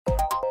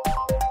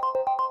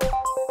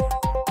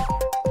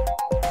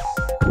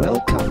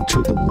Welcome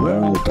to the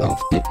world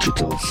of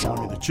digital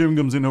sound. The chewing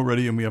gum's in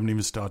already and we haven't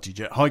even started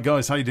yet. Hi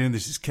guys, how you doing?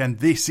 This is Ken.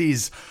 This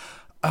is,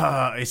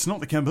 it's not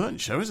the Ken Burton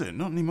Show, is it?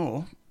 Not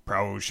anymore.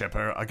 Pro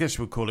Shipper. I guess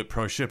we'll call it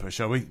Pro Shipper,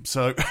 shall we?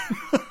 So,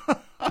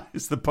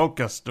 it's the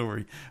podcast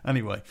story.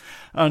 Anyway,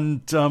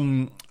 and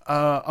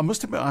I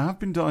must admit, I have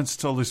been dying to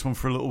tell this one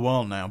for a little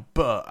while now,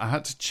 but I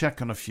had to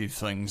check on a few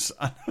things.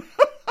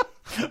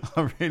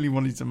 I really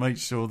wanted to make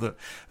sure that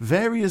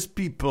various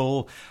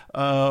people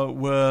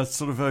were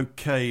sort of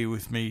okay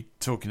with me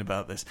talking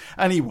about this.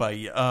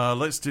 Anyway,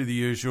 let's do the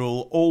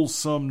usual. All,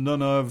 some,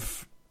 none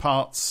of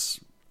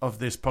parts of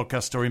this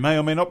podcast story may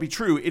or may not be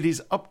true. It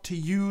is up to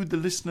you, the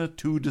listener,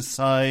 to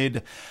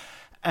decide.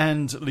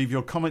 And leave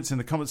your comments in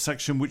the comments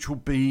section, which will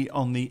be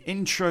on the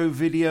intro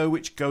video,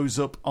 which goes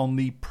up on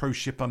the Pro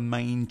Shipper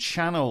main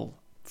channel,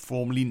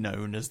 formerly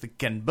known as the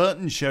Ken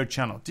Burton Show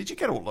channel. Did you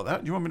get all of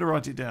that? Do you want me to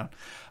write it down?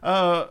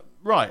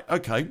 Right,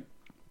 okay.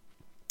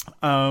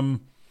 Oh,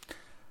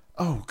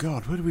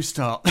 God, where do we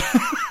start?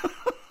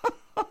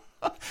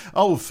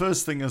 Oh,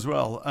 first thing as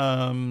well.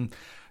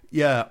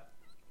 Yeah,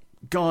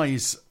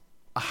 guys,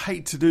 I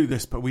hate to do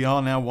this, but we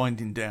are now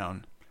winding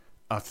down,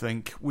 I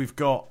think. We've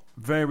got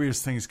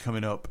various things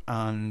coming up,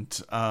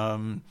 and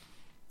I'm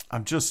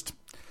just,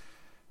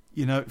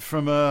 you know,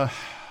 from a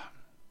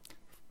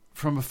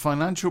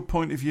financial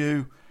point of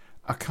view,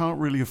 I can't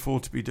really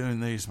afford to be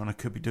doing these when I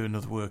could be doing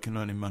other work and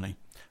earning money.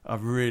 I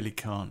really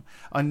can't.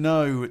 I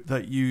know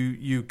that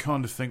you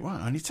kind of think, well,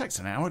 it only takes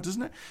an hour,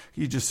 doesn't it?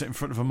 You just sit in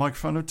front of a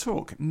microphone and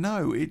talk.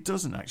 No, it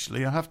doesn't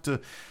actually. I have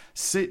to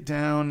sit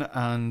down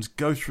and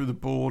go through the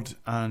board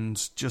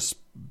and just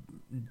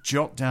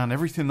jot down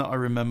everything that I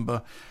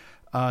remember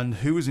and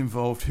who was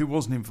involved, who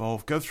wasn't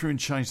involved, go through and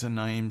change the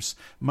names,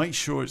 make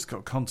sure it's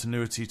got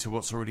continuity to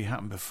what's already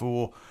happened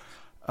before.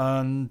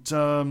 And,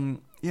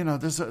 you know,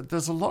 there's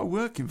a lot of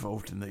work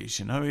involved in these,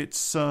 you know.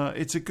 It's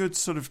a good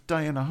sort of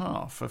day and a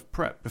half of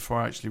prep before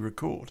I actually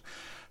record.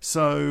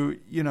 So,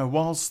 you know,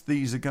 whilst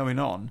these are going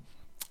on,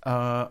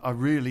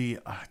 I'm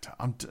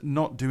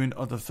not doing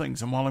other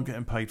things. And while I'm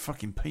getting paid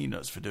fucking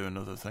peanuts for doing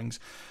other things,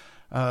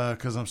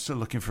 because I'm still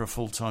looking for a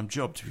full-time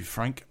job, to be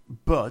frank.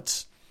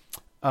 But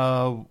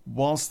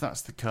whilst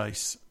that's the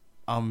case,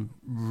 I'm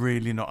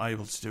really not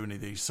able to do any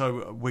of these.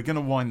 So we're going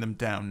to wind them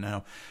down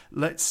now.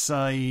 Let's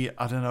say,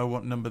 I don't know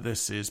what number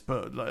this is,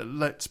 but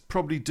let's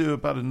probably do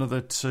about another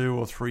 2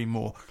 or 3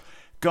 more.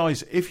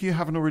 Guys, if you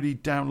haven't already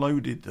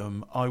downloaded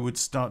them, I would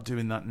start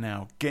doing that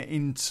now. Get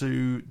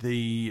into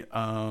the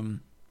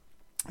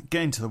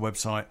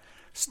website.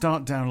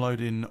 Start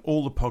downloading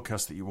all the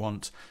podcasts that you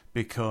want,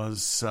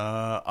 because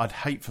I'd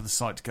hate for the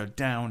site to go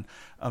down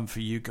and for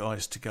you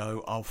guys to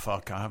go, oh,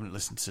 fuck, I haven't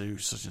listened to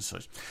such and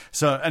such.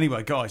 So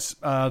anyway, guys,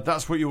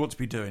 that's what you ought to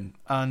be doing.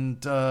 And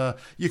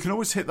you can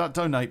always hit that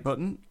donate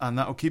button, and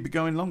that will keep it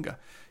going longer.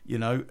 You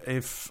know,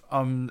 if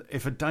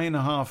a day and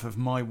a half of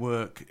my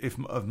work,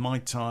 of my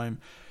time,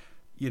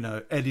 you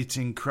know,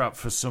 editing crap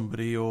for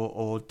somebody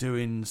or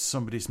doing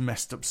somebody's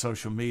messed up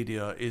social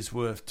media is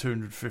worth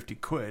 250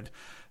 quid,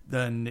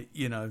 then,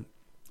 you know,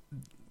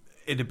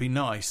 it'd be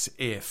nice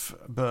if,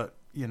 but,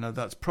 you know,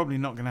 that's probably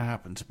not going to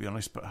happen, to be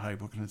honest, but hey,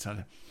 what can I tell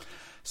you?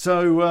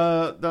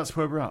 So that's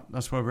where we're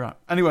at.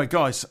 Anyway,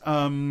 guys,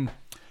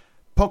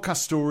 podcast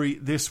story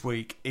this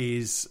week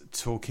is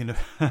talking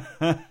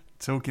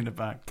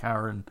about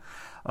Karen.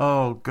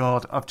 Oh,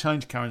 God, I've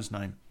changed Karen's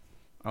name.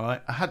 All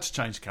right, I had to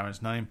change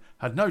Karen's name.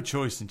 Had no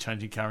choice in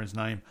changing Karen's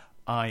name.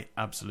 I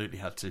absolutely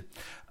had to.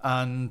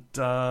 And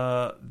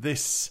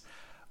this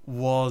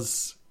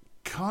was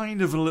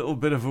kind of a little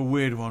bit of a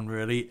weird one,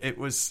 really. It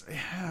was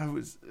a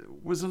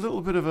little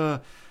bit of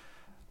a,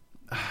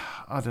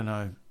 I don't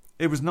know.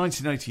 It was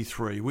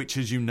 1983, which,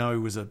 as you know,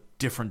 was a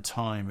different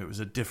time. It was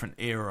a different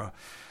era.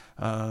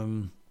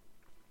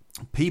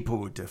 People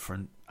were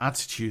different.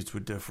 Attitudes were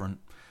different.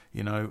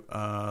 You know,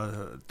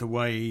 the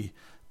way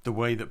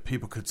that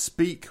people could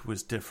speak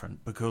was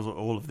different, because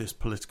all of this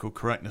political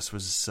correctness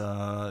was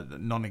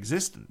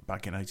non-existent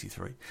back in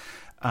 83.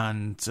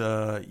 And,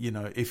 you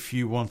know, if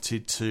you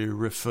wanted to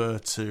refer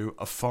to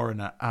a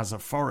foreigner as a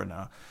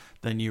foreigner,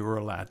 then you were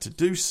allowed to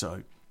do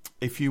so.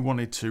 If you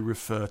wanted to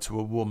refer to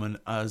a woman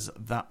as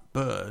that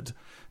bird,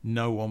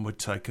 no one would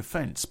take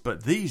offence.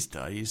 But these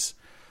days,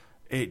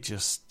 it's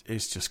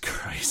just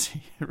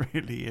crazy. It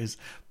really is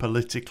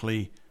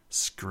politically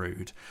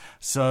screwed.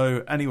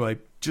 So anyway,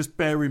 just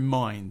bear in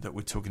mind that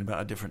we're talking about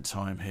a different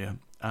time here.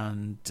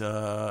 And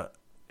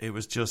it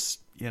was just,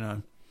 you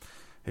know,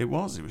 it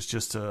was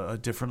just a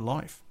different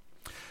life.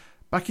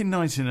 Back in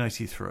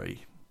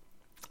 1983,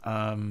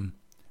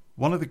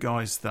 one of the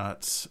guys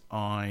that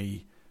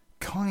I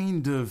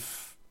kind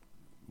of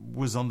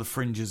was on the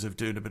fringes of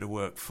doing a bit of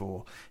work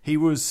for, he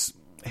was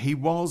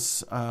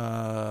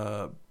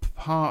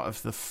part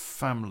of the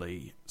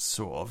family,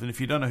 sort of. And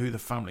if you don't know who the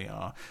family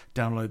are,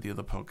 download the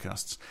other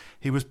podcasts.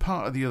 He was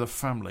part of the other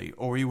family,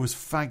 or he was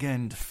Fag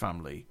End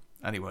family.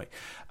 Anyway,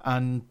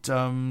 and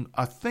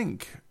I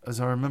think, as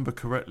I remember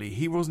correctly,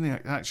 he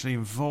wasn't actually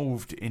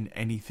involved in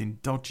anything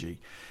dodgy.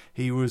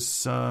 He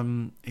was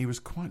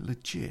quite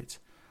legit.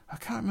 I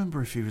can't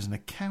remember if he was an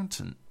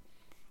accountant.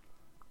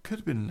 Could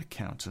have been an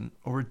accountant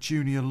or a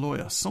junior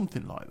lawyer,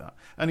 something like that.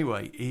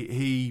 Anyway,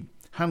 he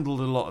handled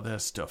a lot of their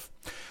stuff.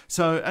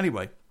 So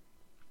anyway,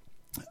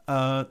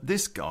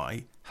 this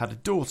guy had a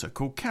daughter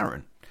called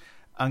Karen,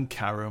 and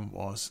Karen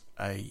was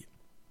a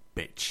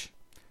bitch.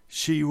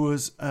 She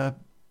was a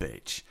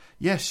bitch.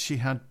 Yes, she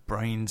had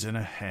brains in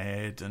her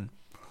head, and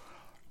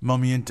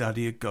Mummy and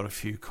Daddy had got a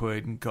few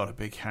quid and got a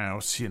big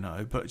house, you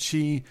know, but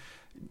she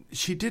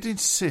did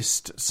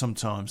insist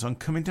sometimes on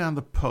coming down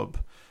the pub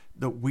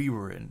that we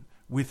were in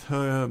with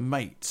her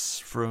mates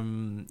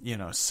from, you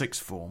know,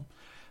 sixth form.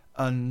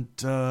 And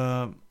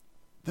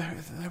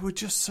they were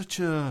just such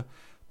a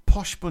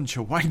posh bunch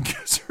of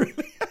wankers,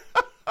 really.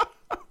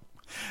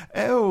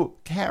 Oh,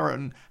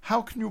 Karen,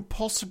 how can you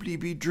possibly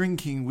be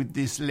drinking with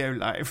this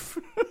lowlife?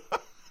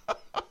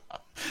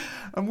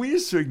 And we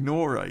used to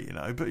ignore her, you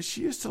know, but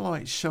she used to,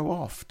 like, show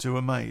off to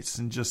her mates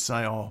and just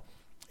say, oh,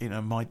 you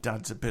know, my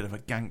dad's a bit of a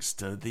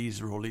gangster, these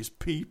are all his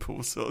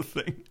people, sort of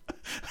thing.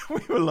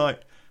 We were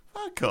like,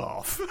 fuck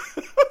off.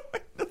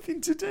 Nothing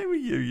to do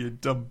with you, you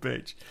dumb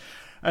bitch.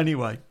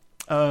 Anyway,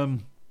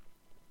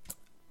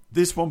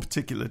 this one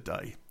particular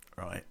day,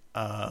 right,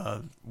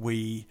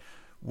 we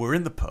were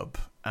in the pub,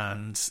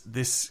 and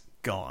this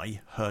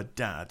guy, her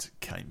dad,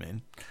 came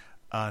in,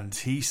 and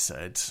he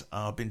said,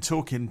 I've been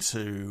talking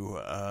to,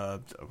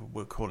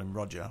 we'll call him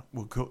Roger.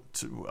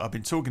 I've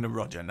been talking to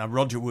Roger. Now,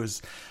 Roger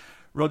was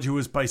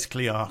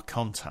basically our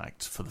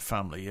contact for the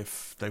family.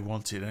 If they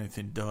wanted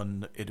anything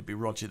done, it'd be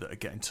Roger that would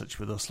get in touch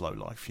with us,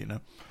 lowlife, you know.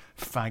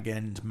 Fag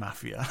end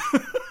mafia.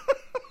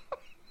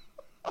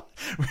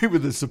 We were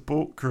the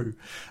support crew.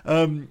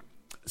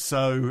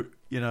 So,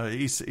 you know,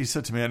 he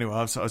said to me, anyway,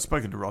 I've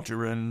spoken to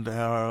Roger, and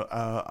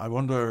I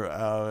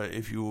wonder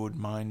if you would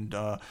mind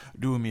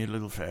doing me a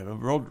little favour.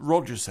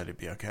 Roger said it'd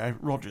be okay.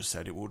 Roger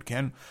said it would,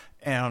 Ken.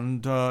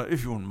 And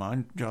if you wouldn't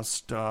mind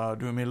just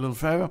doing me a little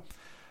favour.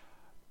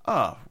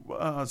 I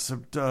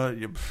said,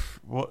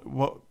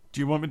 what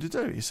do you want me to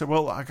do? He said,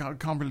 well, I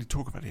can't really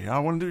talk about it here. I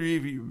wonder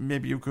if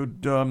maybe you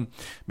could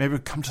maybe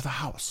come to the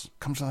house.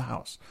 Come to the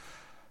house.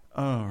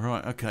 Oh,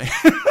 right, okay.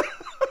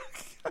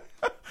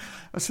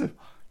 I said,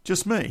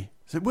 just me? I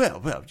said,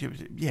 well,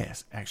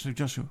 yes, actually,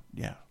 just you.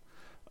 Yeah.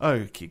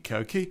 Okie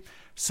dokie.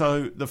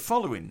 So the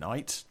following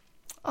night,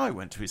 I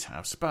went to his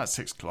house about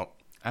 6 o'clock,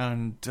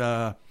 and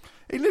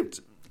he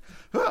lived...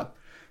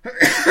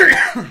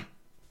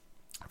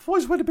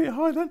 voice went a bit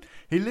high then.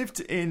 He lived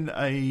in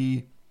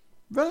a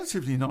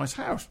relatively nice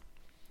house.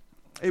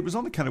 It was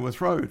on the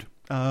Kenilworth Road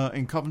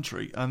in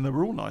Coventry, and there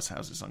were all nice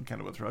houses on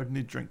Kenilworth Road, and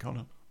he'd drink on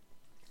them.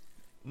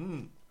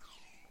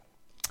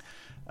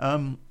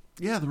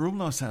 Yeah, there were all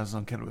nice houses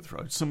on Kenilworth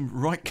Road. Some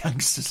right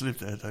gangsters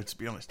lived there, though, to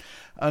be honest.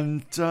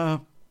 And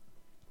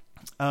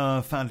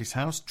found his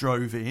house,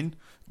 drove in,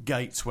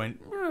 gates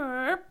went...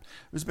 It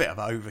was a bit of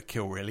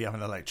overkill, really,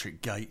 having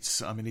electric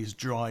gates. I mean, his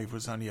drive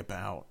was only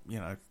about,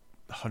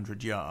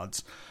 100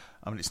 yards.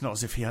 I mean, it's not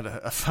as if he had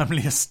a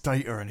family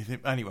estate or anything.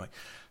 Anyway,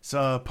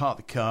 so parked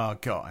the car,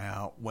 got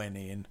out, went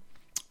in,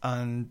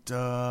 and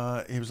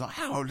he was like,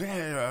 "Oh,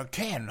 there,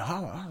 Ken,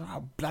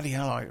 how bloody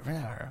hell are you?"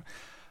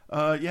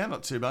 Yeah,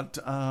 not too bad.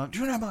 Do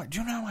you know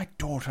my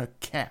daughter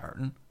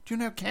Karen? Do you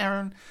know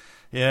Karen?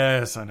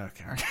 Yes, I know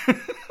Karen.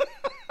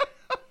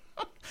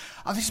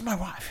 Oh, this is my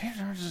wife.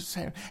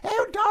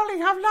 Oh,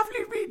 darling, how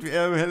lovely to meet you.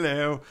 Oh,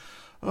 hello.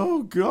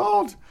 Oh,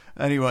 God.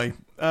 Anyway,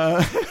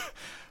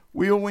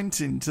 we all went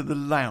into the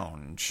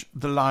lounge,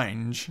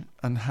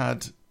 and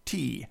had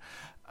tea.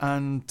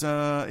 And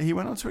he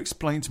went on to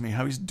explain to me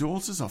how his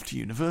daughter's off to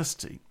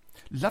university.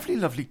 Lovely,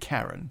 lovely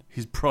Karen,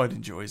 his pride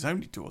and joy, his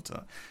only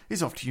daughter,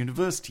 is off to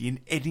university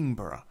in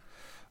Edinburgh.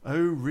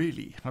 Oh,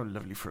 really? How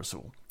lovely for us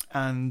all.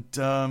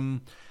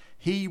 And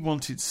he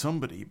wanted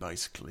somebody,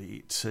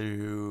 basically,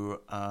 to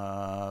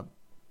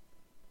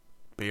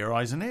be her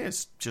eyes and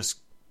ears. Just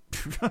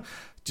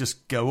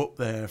go up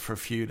there for a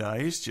few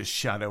days, just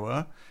shadow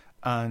her,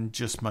 and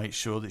just make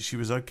sure that she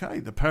was okay.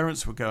 The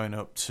parents were going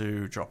up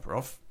to drop her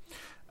off,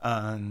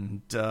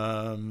 and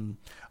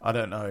I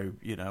don't know,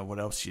 what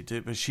else she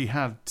did, but she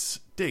had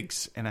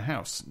digs in a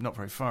house not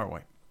very far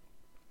away.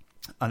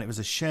 And it was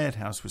a shared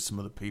house with some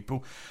other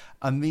people.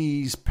 And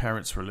these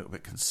parents were a little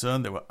bit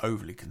concerned. They were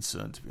overly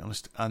concerned, to be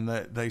honest. And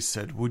they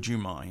said, would you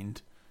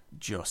mind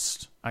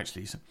just...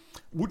 Actually, he said,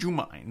 would you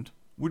mind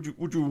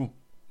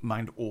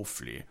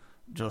awfully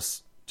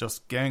just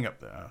going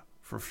up there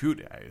for a few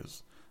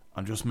days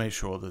and just make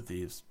sure that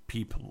these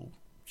people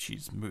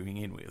she's moving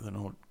in with are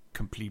not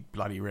complete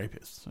bloody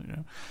rapists,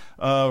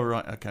 Oh,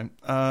 right, okay.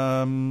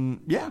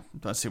 Yeah,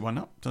 don't see why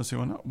not.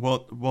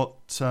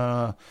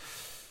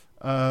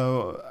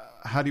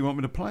 How do you want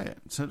me to play it?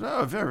 So,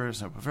 very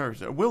simple, very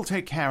simple. We'll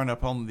take Karen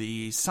up on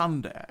the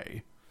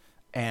Sunday,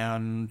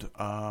 and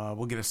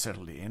we'll get her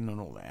settled in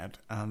and all that.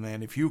 And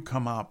then if you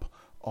come up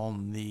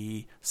on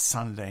the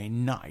Sunday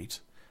night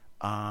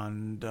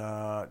and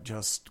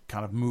just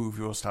kind of move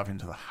your stuff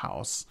into the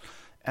house,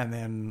 and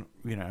then,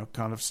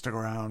 kind of stick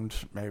around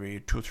maybe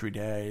 2 or 3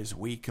 days, a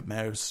week at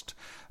most,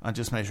 and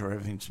just make sure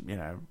everything's,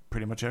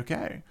 pretty much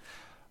okay.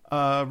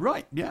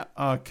 Right, yeah.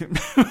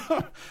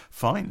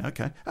 Fine,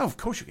 okay. Oh, of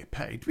course you get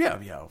paid. Yeah,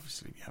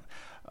 obviously, yeah.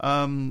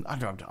 I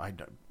don't.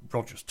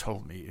 Roger's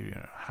told me,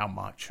 how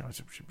much.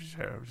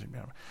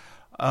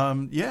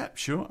 Yeah,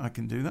 sure, I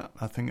can do that.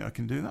 I think I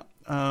can do that.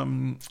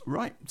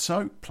 Right,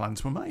 so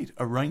plans were made,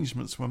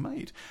 arrangements were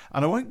made,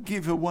 and I won't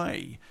give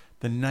away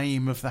the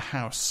name of the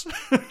house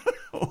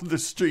or the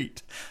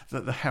street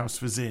that the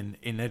house was in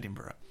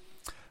Edinburgh.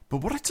 But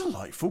what a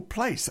delightful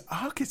place. The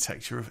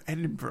architecture of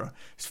Edinburgh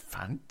is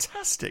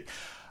fantastic.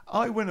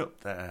 I went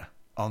up there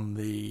on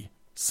the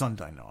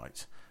Sunday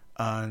night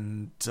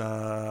and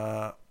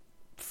found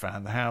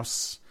the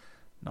house,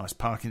 nice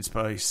parking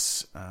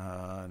space,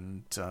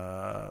 and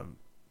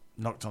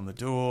knocked on the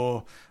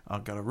door.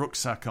 I've got a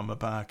rucksack on my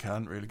back. I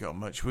hadn't really got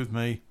much with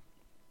me.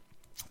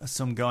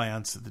 Some guy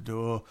answered the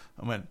door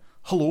and went,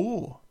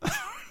 "Hello."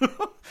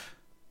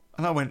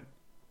 And I went,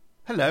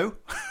 "Hello."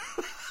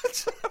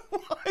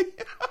 Why?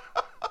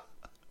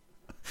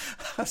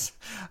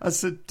 I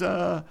said,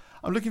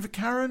 "I'm looking for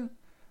Karen."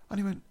 And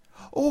he went,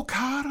 "Oh,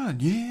 Karen,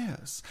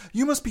 yes.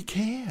 You must be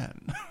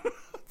Ken."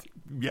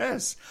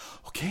 "Yes.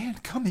 Oh, Ken,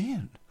 come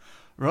in."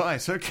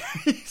 Right,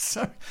 okay.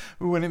 So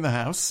we went in the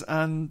house,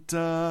 and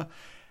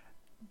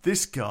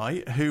this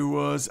guy, who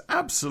was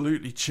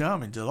absolutely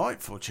charming,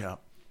 delightful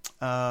chap,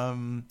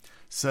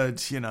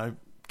 said,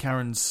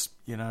 Karen's,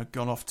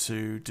 gone off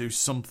to do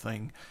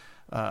something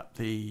at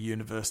the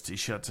university.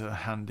 She had to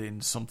hand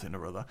in something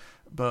or other,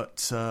 but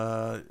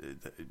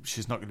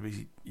she's not going to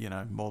be,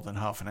 more than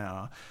half an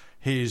hour.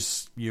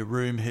 Here's your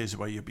room, here's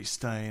where you'll be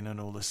staying and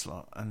all this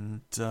lot.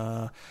 And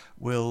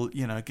we'll,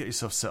 get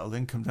yourself settled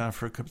in, come down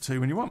for a cup of tea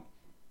when you want.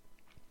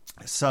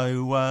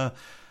 So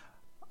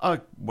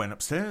I went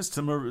upstairs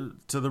to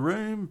the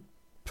room,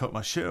 put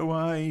my shit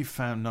away,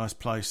 found a nice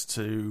place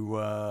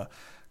to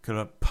kind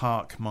of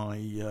park my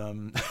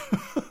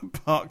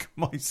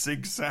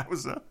Sig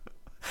Sauer.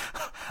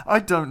 I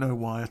don't know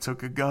why I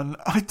took a gun.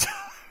 I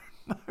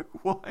don't know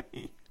why.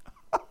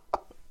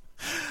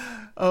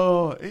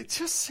 Oh, it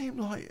just seemed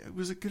like it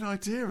was a good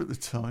idea at the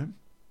time.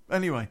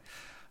 Anyway,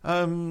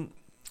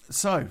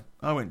 so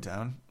I went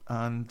down,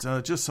 and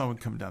just so I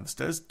would come down the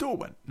stairs, door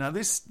went. Now,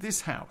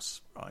 this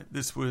house, right,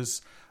 this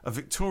was a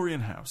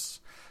Victorian house,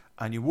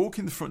 and you walk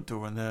in the front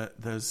door, and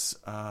there's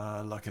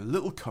like a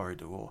little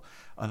corridor,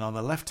 and on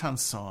the left-hand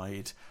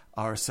side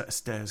are a set of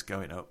stairs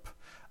going up,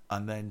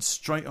 and then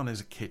straight on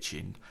is a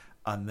kitchen,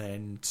 and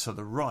then to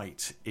the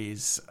right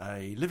is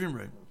a living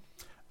room.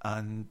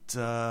 And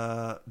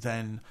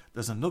then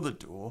there's another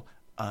door,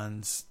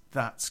 and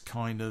that's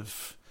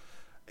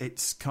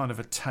it's kind of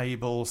a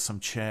table, some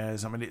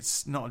chairs. I mean,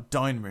 it's not a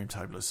dining room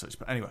table as such,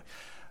 but anyway.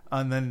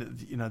 And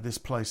then, this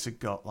place had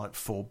got like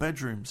 4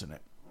 bedrooms in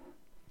it.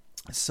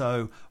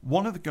 So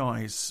one of the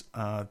guys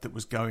that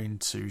was going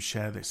to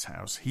share this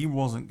house, he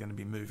wasn't going to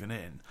be moving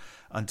in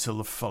until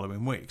the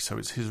following week. So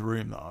it's his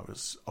room that I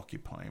was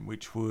occupying,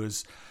 which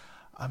was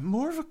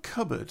more of a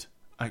cupboard,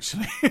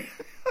 actually.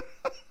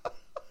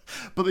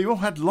 But they all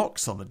had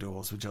locks on the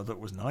doors, which I thought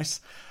was nice.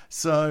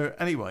 So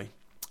anyway,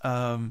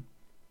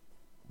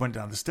 went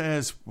down the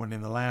stairs, went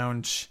in the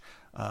lounge.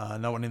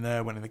 No one in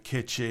there. Went in the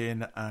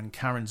kitchen, and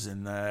Karen's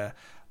in there.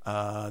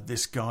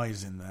 This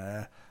guy's in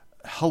there.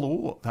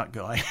 Hello, that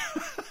guy.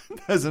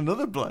 There's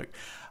another bloke.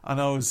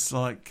 And I was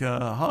like,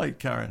 "Hi,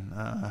 Karen.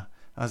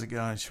 How's it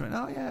going?" She went,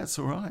 "Oh, yeah, it's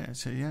all right." I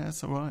said, "Yeah,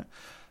 it's all right."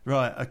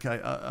 Right, okay.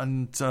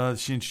 And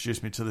she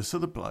introduced me to this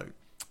other bloke.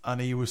 And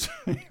he was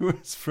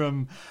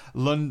from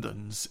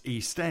London's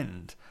East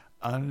End,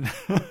 and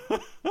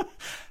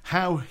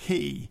how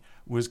he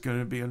was going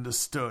to be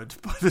understood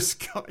by the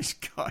Scottish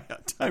guy, I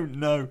don't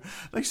know.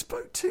 They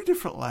spoke 2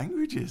 different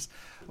languages.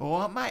 "All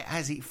right, mate,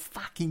 how's it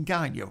fucking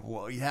going? You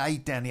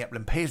down the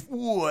Upland Piers?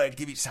 Oh, I'd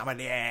give you some of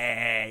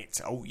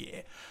that. Oh,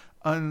 yeah."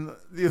 And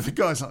the other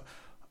guy's like,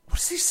 "What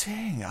is he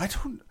saying?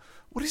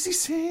 What is he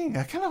saying?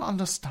 I cannot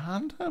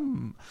understand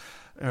him."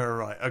 All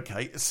right,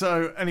 okay.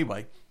 So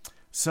anyway...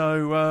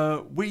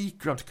 So we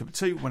grabbed a cup of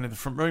tea, went in the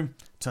front room,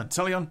 turned the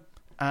telly on,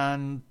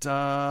 and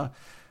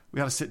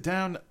we had to sit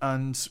down,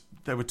 and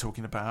they were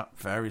talking about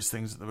various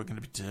things that they were going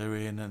to be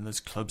doing, and there's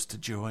clubs to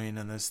join,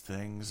 and there's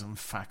things, and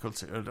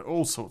faculty,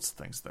 all sorts of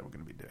things they were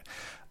going to be doing.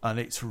 And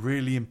it's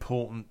really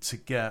important to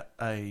get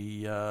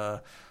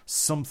a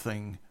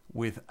something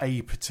with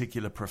a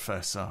particular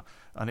professor,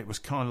 and it was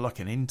kind of like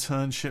an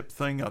internship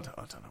thing. I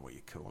don't know what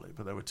you call it,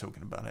 but they were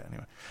talking about it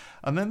anyway.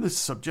 And then the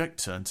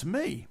subject turned to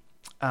me.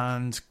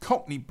 And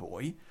Cockney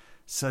Boy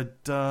said,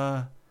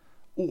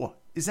 "Oh,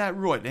 is that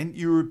right then?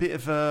 You're a bit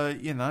of a,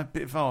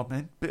 bit of hard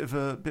man, bit of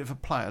a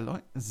player,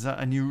 like, is that?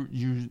 And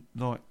you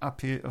like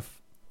up here to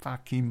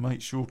fucking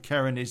make sure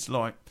Karen is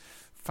like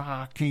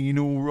fucking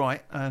all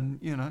right, and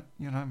you know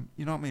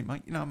what I mean,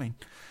 mate. You know what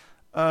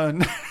I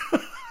mean?"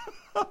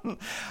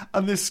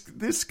 And this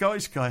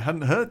Scottish guy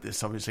hadn't heard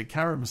this. Obviously,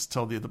 Karen must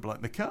told the other bloke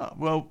in the car.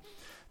 Well,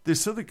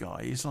 this other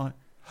guy is like,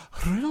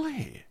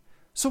 "Really?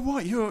 So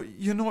what,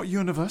 you're not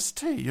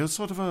university, you're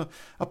sort of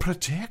a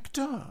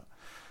protector?"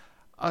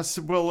 I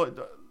said, "Well,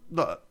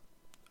 look,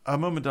 her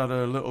mum and dad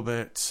are a little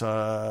bit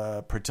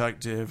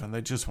protective, and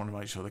they just want to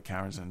make sure that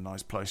Karen's in a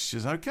nice place.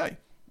 She's okay.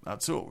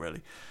 That's all,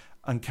 really.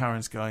 And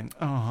Karen's going,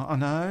 oh, I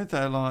know,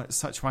 they're like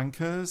such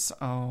wankers.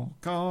 Oh,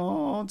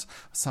 God.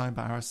 So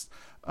embarrassed.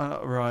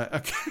 Right,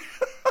 okay.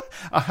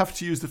 I have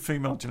to use the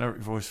female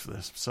generic voice for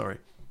this. Sorry.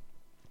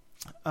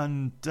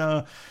 And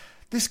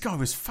this guy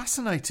was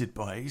fascinated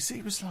by it.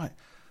 He was like,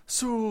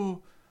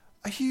 so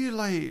are you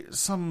like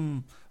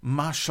some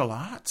martial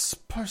arts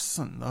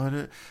person?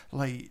 Or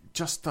like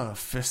just a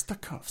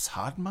fisticuffs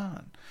hard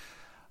man?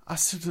 I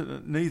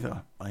said,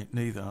 neither, mate,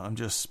 neither. I'm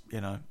just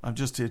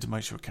here to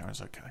make sure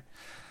Karen's okay.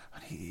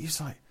 And he's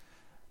like,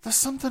 there's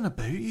something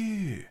about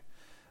you.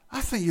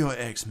 I think you're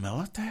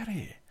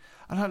ex-military.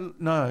 And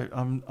no,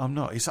 I'm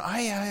not. He said,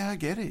 I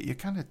get it. You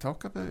kind of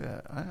talk about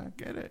it. I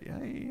get it.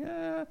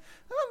 Yeah.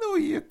 I know where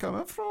you're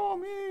coming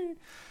from. Yeah.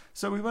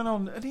 So we went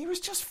on, and he was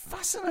just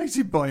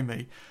fascinated by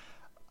me.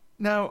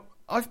 Now,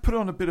 I've put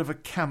on a bit of a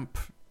camp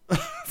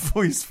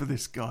voice for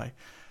this guy,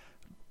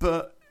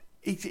 but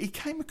he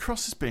came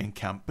across as being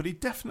camp, but he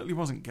definitely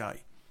wasn't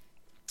gay.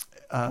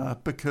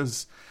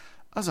 Because,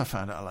 as I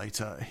found out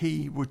later,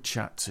 he would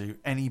chat to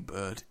any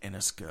bird in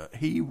a skirt.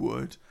 He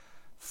would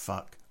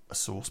fuck a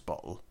sauce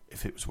bottle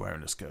if it was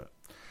wearing a skirt.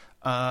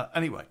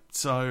 Anyway,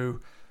 so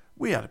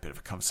we had a bit of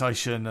a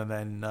conversation, and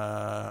then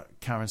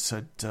Karen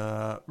said,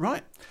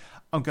 right,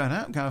 I'm going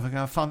out, I'm going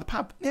to find the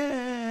pub.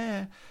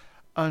 Yeah.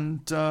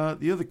 And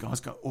the other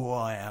guys go, oh,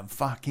 I am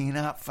fucking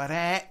up for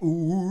that.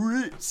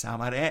 Ooh, some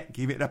of that,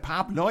 give it a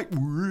pub like.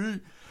 Ooh.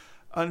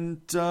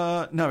 And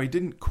no, he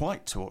didn't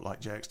quite talk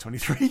like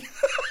JX23.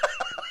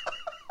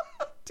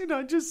 Did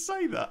I just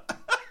say that?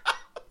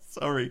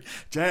 Sorry,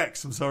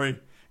 JX, I'm sorry.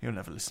 He'll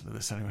never listen to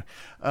this anyway.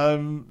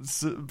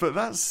 But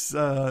that's,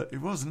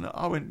 it wasn't.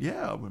 I went,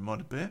 yeah, I wouldn't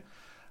mind a beer.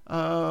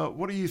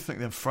 What do you think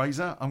then,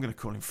 Fraser? I'm going to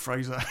call him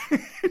Fraser.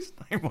 His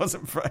name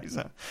wasn't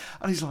Fraser.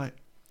 And he's like,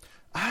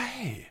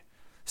 hey,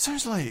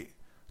 sounds like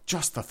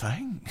just the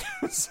thing.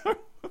 So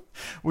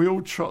we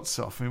all trots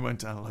off and we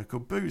went down a local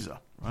boozer,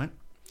 right?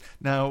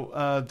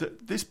 Now,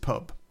 this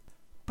pub,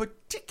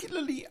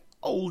 particularly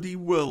oldie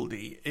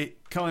worldy,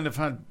 it kind of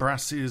had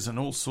brasses and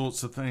all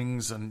sorts of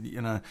things, and, you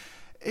know,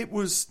 it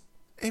was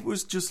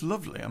just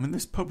lovely. I mean,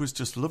 this pub was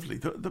just lovely.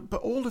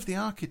 But all of the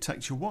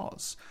architecture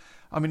was.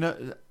 I mean,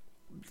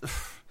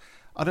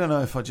 I don't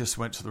know if I just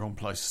went to the wrong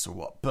places or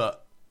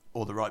what,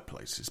 or the right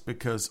places,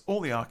 because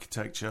all the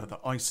architecture that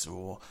I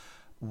saw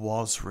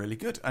was really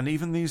good. And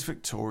even these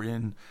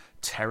Victorian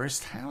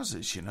terraced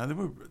houses, you know, they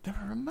were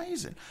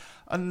amazing.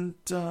 And,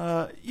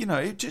 you know,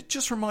 it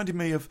just reminded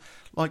me of,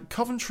 like,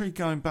 Coventry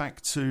going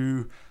back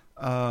to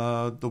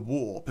the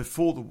war,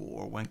 before the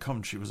war, when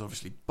Coventry was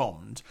obviously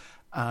bombed,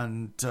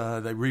 and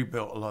they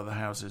rebuilt a lot of the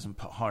houses and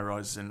put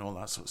high-rises in, all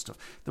that sort of stuff.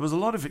 There was a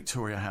lot of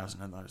Victoria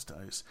housing in those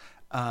days,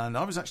 and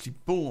I was actually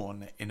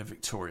born in a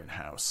Victorian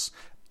house,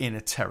 in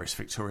a terrace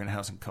Victorian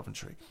house in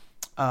Coventry.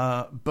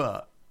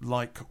 But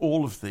like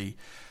all of the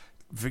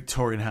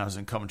Victorian houses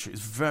in Coventry,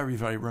 it's very,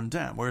 very run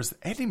down. Whereas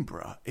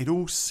Edinburgh, it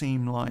all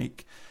seemed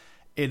like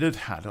it had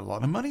had a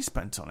lot of money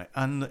spent on it.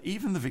 And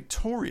even the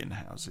Victorian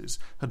houses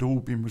had all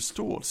been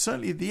restored.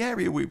 Certainly the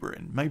area we were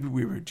in. Maybe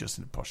we were just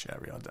in a posh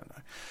area, I don't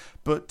know.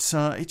 But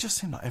it just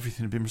seemed like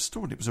everything had been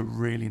restored. It was a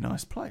really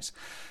nice place.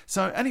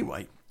 So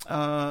anyway,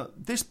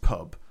 this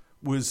pub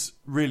was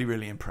really,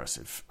 really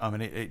impressive. I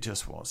mean, it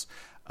just was.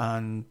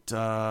 And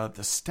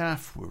the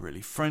staff were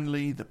really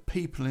friendly. The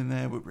people in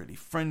there were really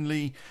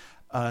friendly.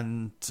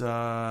 And,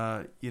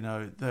 you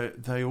know,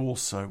 they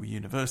also were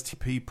university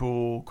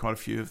people, quite a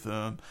few of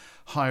them,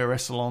 higher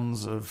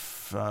echelons of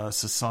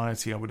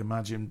society, I would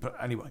imagine. But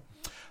anyway,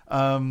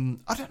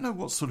 I don't know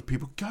what sort of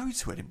people go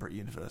to Edinburgh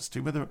University,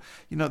 whether,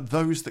 you know,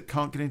 those that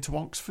can't get into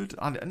Oxford.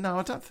 No,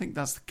 I don't think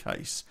that's the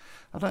case.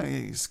 I don't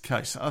think it's the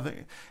case. I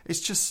think it's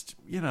just,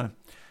 you know,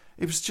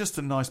 it was just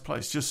a nice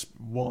place, just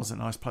was a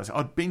nice place.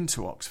 I'd been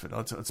to Oxford.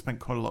 I'd spent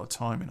quite a lot of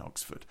time in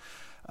Oxford.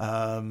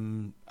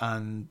 And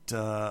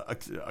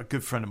a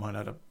good friend of mine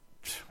had a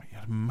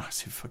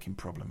massive fucking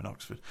problem in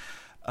Oxford.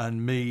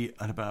 And me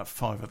and about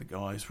 5 other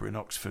guys were in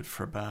Oxford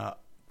for about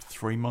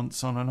 3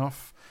 months on and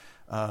off,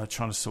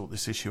 trying to sort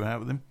this issue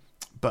out with him.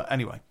 But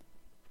anyway,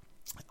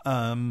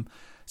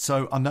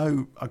 so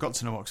I got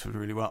to know Oxford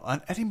really well.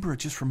 And Edinburgh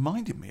just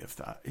reminded me of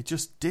that. It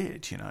just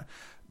did, you know.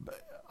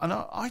 And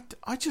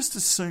I just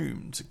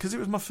assumed, because it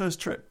was my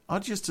first trip, I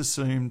just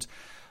assumed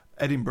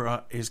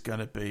Edinburgh is going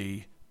to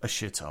be a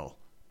shithole.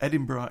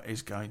 Edinburgh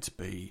is going to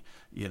be,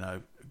 you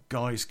know,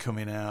 guys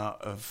coming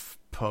out of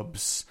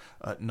pubs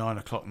at 9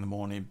 o'clock in the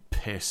morning,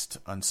 pissed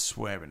and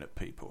swearing at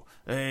people.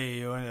 Hey,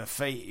 you want to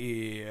fight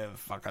you,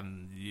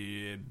 fucking,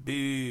 yeah,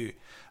 boo.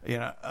 You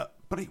know,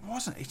 but it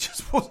wasn't. It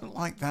just wasn't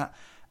like that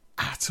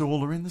at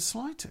all or in the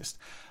slightest.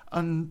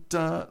 And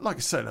like I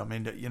said, I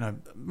mean, you know,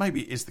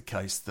 maybe it is the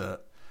case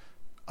that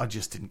I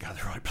just didn't go to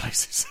the right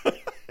places.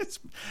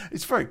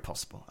 It's very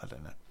possible. I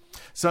don't know.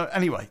 So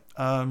anyway,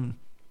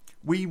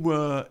 we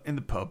were in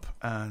the pub,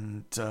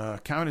 and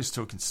Karen is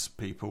talking to some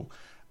people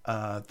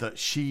that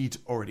she'd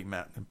already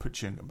met, and put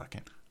Jungham back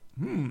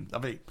in.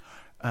 Lovely.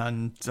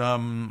 And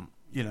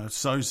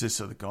so's this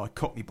other guy,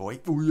 Cockney boy,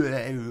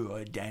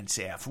 down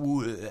south.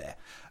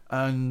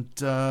 And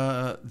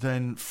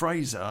then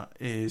Fraser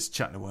is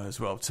chatting away as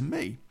well to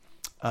me.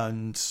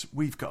 And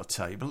we've got a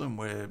table and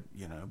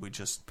we're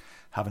just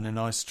having a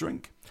nice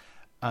drink.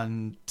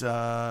 And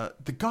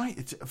the guy,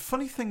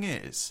 funny thing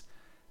is,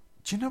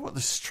 do you know what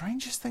the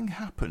strangest thing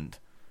happened?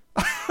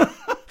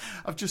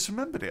 I've just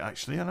remembered it,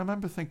 actually, and I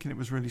remember thinking it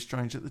was really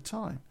strange at the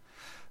time.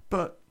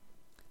 But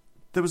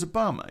there was a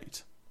barmaid,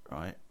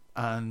 right?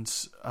 And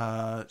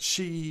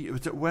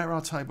where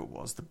our table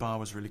was, the bar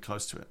was really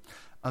close to it.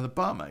 And the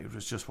barmaid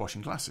was just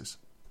washing glasses.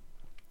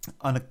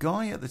 And a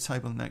guy at the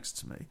table next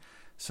to me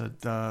said,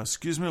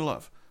 excuse me,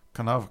 love,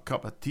 can I have a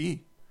cup of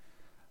tea?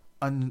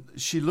 And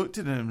she looked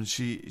at him and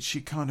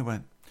she kind of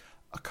went,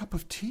 a cup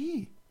of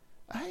tea?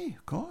 Hey,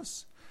 of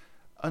course.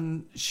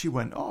 And she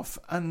went off.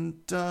 And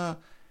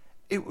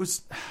it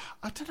was,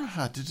 I don't know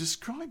how to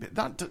describe it.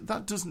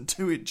 That doesn't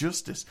do it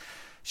justice.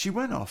 She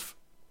went off,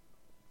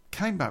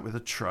 came back with a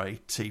tray,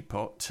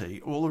 teapot,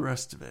 tea, all the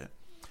rest of it.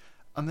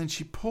 And then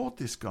she poured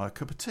this guy a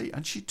cup of tea.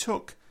 And she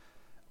took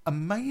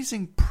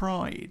amazing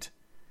pride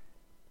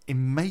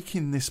in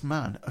making this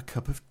man a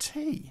cup of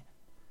tea.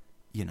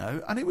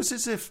 And it was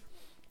as if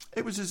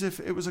it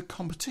was a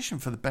competition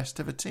for the best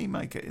ever tea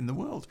maker in the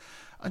world.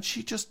 And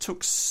she just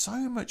took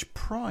so much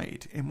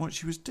pride in what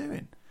she was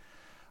doing.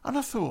 And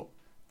I thought,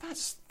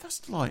 that's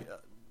like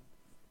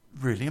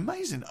really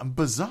amazing and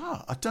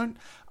bizarre. I don't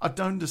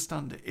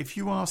understand it. If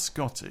you are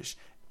Scottish,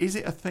 is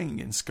it a thing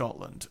in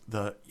Scotland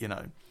that,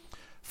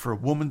 for a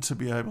woman to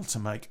be able to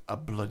make a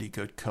bloody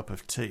good cup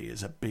of tea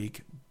is a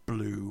big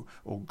blue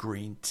or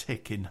green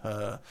tick in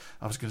her,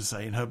 I was going to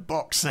say in her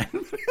box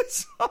then,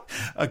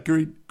 a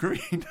green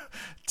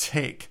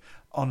tick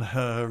on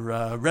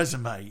her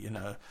resume,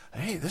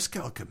 hey, this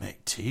girl can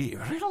make tea,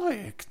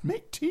 really, can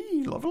make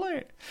tea,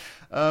 lovely.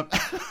 I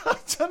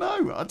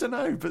don't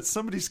know, but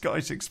somebody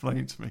Scottish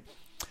explained to me.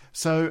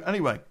 So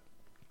anyway,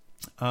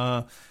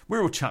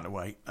 we're all chatting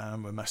away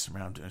and we're messing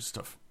around doing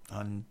stuff,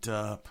 and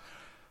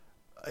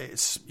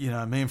it's, me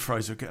and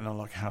Fraser are getting on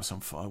like a house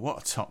on fire.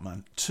 What a top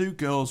man. Two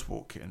girls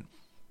walk in.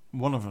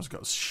 One of them's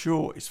got the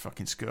shortest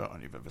fucking skirt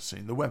on you've ever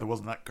seen. The weather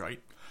wasn't that great.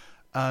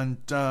 And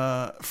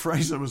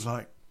Fraser was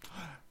like,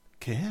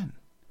 Ken,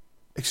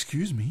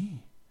 excuse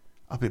me,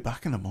 I'll be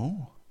back in a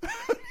more.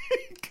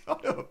 He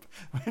got up,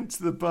 went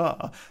to the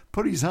bar,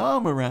 put his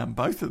arm around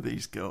both of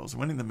these girls,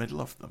 went in the middle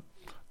of them.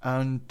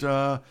 And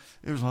it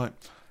was like,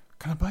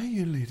 can I buy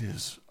you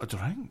ladies a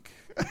drink?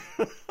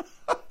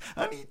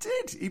 And he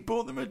did. He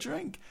bought them a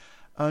drink.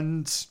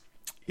 And,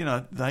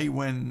 they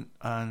went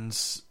and,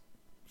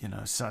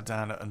 sat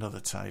down at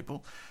another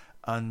table.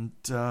 And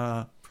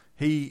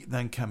he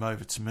then came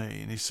over to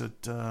me and he said,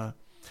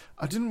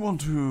 I didn't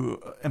want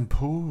to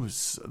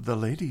impose the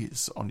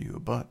ladies on you,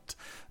 but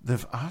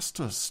they've asked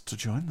us to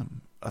join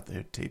them at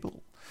their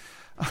table.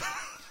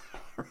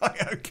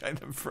 Right, okay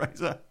then,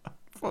 Fraser.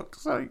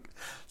 Fuck's sake.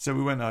 So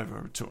we went over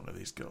and talked to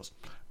these girls.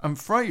 And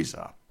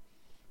Fraser,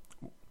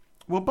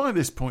 well, by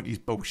this point, he's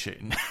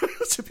bullshitting,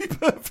 to be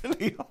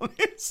perfectly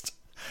honest.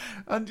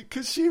 And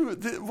because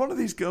one of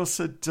these girls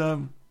said,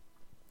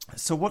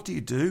 so what do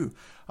you do?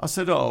 I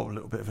said, a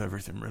little bit of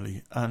everything,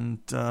 really.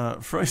 And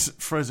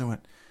Fraser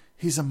went,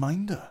 he's a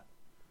minder.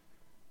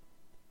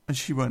 And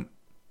she went,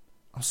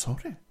 oh,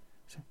 sorry.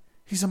 Said,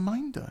 he's a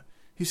minder.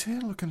 He's here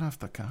looking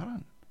after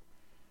Karen.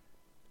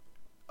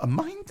 A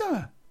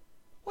minder?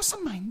 What's a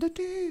minder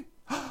do?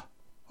 Oh,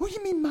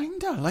 you mean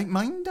minder? Like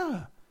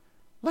minder?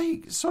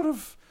 Like sort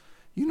of...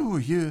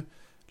 you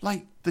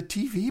like the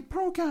TV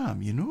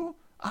program,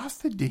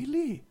 Ask the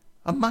Daily,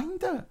 a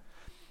minder.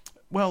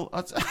 Well,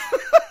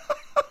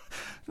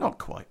 not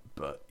quite,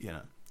 but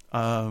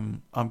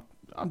I'm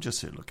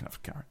just here looking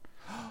after Karen.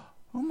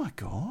 Oh my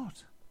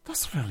God,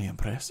 that's really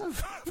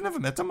impressive. I've never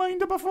met a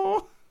minder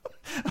before.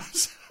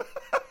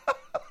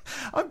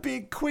 I'm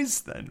being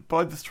quizzed then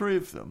by the three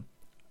of them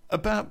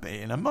about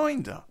being a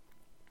minder.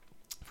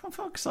 For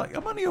fuck's sake,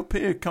 I'm only up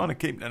here kind of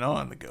keeping an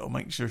eye on the girl,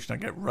 making sure she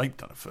don't get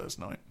raped on her first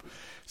night.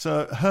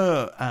 So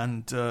her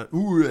and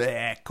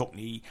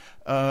Cockney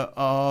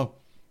are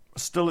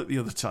still at the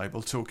other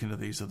table talking to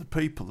these other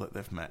people that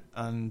they've met.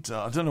 And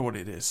I don't know what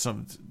it is.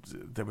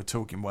 They were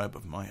talking way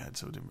above my head,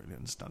 so I didn't really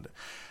understand it.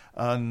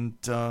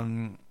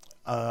 And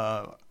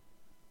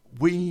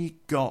we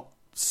got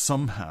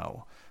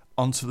somehow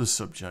onto the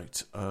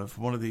subject of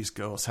one of these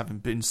girls having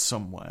been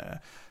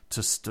somewhere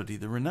to study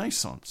the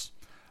Renaissance.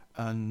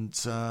 And,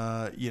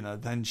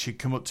 then she'd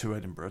come up to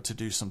Edinburgh to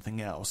do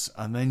something else.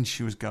 And then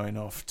she was going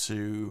off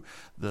to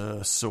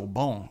the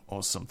Sorbonne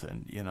or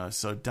something,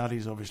 So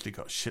Daddy's obviously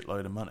got a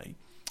shitload of money.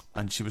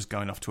 And she was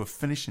going off to a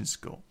finishing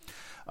school.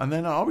 And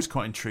then I was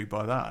quite intrigued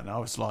by that. And I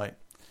was like,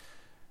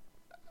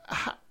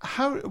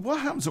 what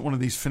happens at one of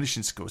these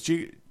finishing schools? Do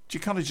you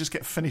kind of just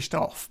get finished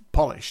off,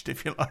 polished,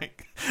 if you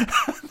like?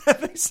 And then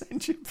they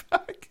send you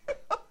back.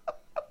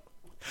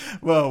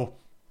 Well...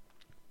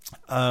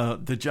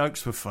 the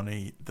jokes were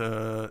funny,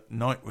 the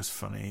night was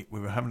funny, we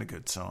were having a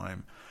good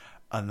time,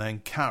 and then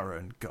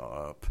Karen got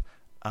up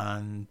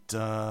and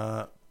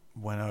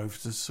went over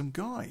to some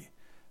guy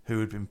who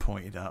had been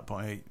pointed out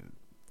by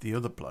the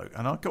other bloke,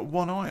 and I got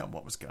one eye on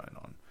what was going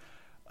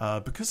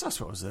on, because that's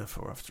what I was there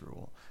for after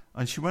all.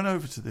 And she went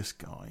over to this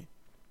guy,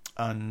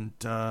 and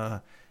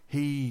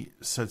he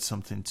said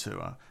something to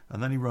her,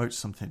 and then he wrote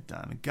something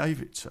down and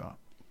gave it to her.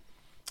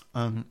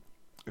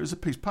 It was a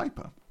piece of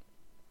paper.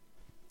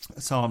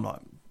 So I'm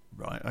like,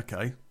 right,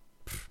 okay,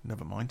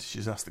 never mind.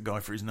 She's asked the guy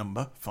for his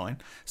number,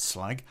 fine,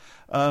 slag.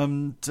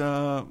 And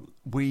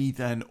we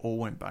then all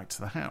went back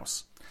to the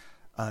house,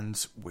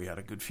 and we had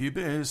a good few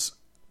beers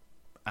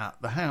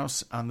at the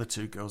house, and the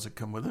two girls had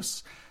come with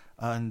us.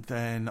 And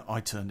then I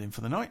turned in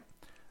for the night,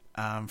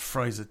 and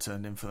Fraser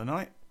turned in for the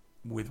night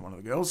with one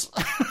of the girls.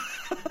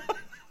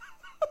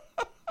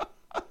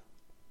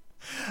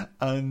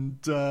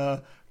 And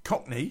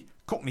Cockney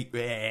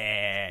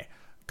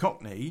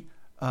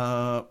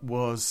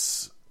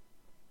was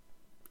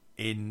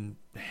in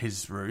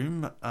his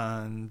room,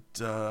 and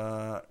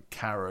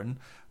Karen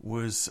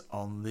was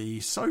on the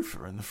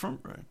sofa in the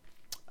front room,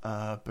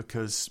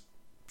 because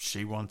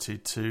she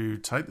wanted to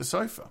take the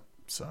sofa.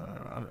 So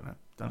I don't know.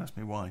 Don't ask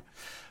me why.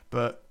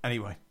 But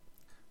anyway,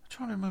 I'm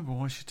trying to remember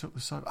why she took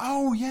the sofa.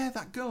 Oh yeah,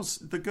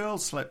 the girl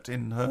slept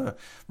in her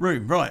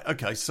room. Right.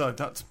 Okay. So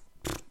that's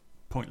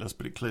pointless,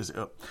 but it clears it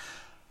up.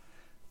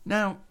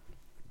 Now,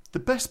 the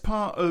best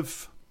part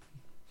of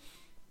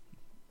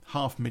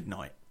half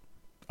midnight,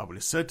 I would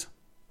have said,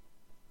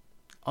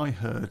 I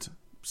heard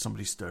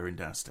somebody stirring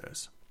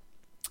downstairs,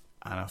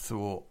 and I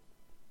thought,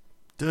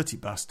 dirty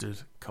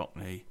bastard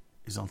Cockney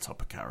is on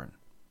top of Karen.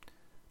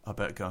 I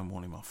better go and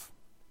warn him off.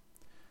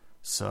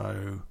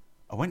 So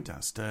I went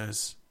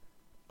downstairs,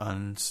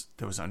 and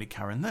there was only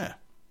Karen there,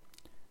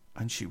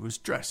 and she was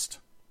dressed.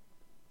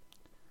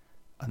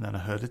 And then I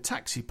heard a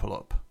taxi pull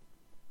up,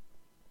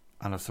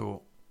 and I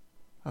thought,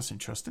 that's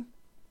interesting.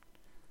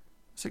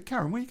 I said,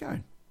 Karen, where are you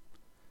going?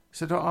 He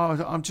said,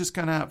 I'm just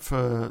going out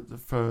for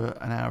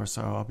an hour or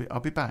so. I'll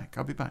be back.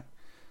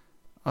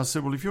 I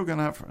said, well, if you're going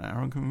out for an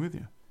hour, I'm coming with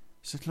you.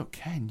 He said, look,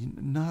 Ken,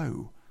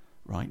 no,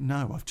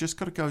 I've just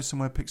got to go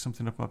somewhere, pick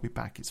something up. I'll be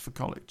back. It's for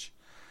college.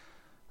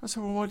 I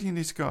said, well, why do you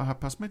need to go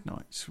at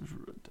midnight? He said,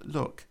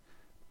 look,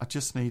 I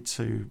just need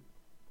to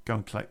go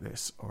and collect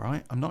this. All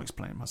right, I'm not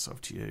explaining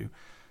myself to you.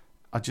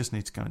 I just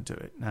need to go and do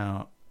it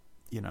now.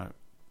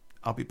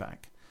 I'll be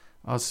back.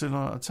 I said,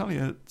 I'll tell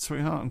you,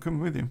 sweetheart, I'm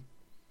coming with you.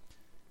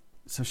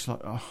 So she's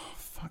like, oh,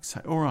 fuck's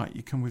sake. All right,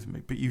 you come with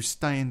me, but you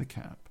stay in the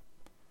cab.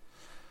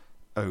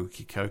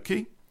 Okie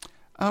dokie.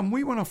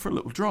 We went off for a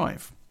little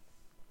drive.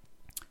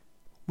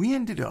 We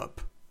ended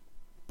up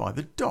by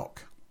the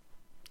dock,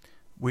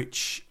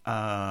 which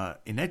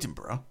in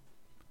Edinburgh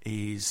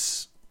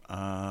is,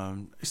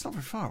 it's not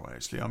very far away,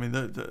 actually. I mean,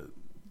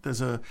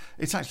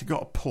 it's actually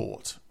got a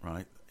port,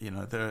 right?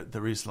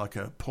 There is like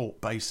a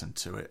port basin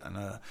to it, and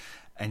a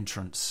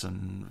entrance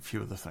and a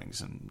few other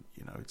things, and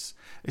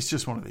it's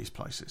just one of these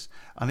places,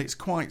 and it's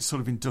quite sort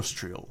of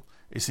industrial.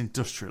 It's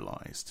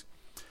industrialized,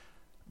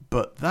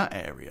 but that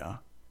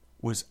area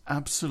was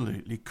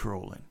absolutely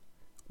crawling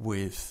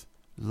with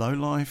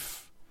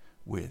lowlife,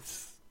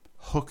 with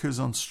hookers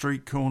on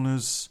street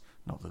corners.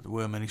 Not that there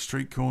were many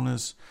street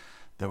corners.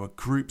 There were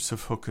groups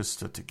of hookers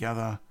stood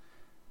together,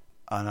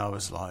 and I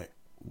was like,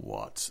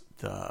 what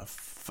the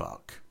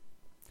fuck?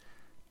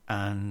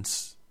 And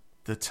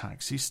the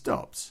taxi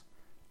stopped.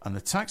 And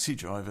the taxi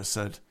driver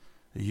said,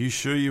 are you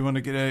sure you want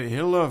to get out of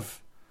here,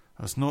 love?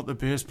 That's not the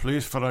best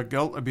place for a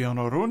girl to be on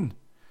her own.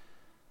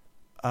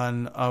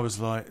 And I was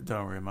like,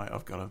 don't worry, mate,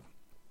 I've got to.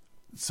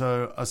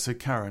 So I said,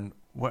 Karen,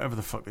 whatever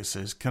the fuck this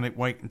is, can it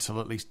wait until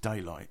at least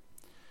daylight?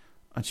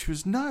 And she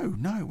was, no,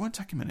 it won't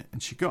take a minute.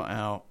 And she got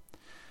out.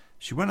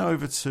 She went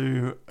over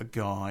to a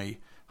guy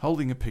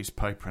holding a piece of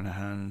paper in her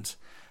hand.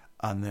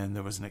 And then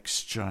there was an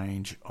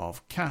exchange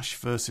of cash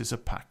versus a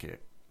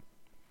packet.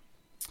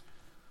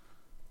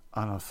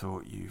 And I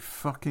thought, you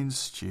fucking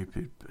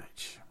stupid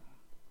bitch.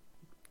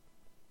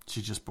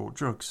 She just bought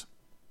drugs.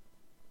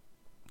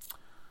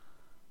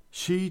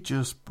 She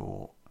just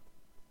bought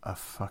a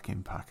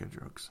fucking pack of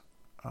drugs.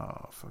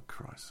 Oh, for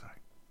Christ's sake.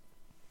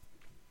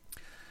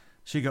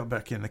 She got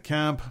back in the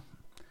cab.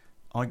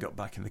 I got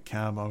back in the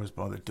cab. I was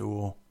by the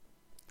door.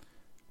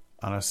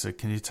 And I said,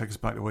 can you take us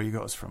back to where you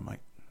got us from,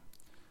 mate?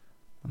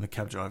 And the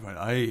cab driver went,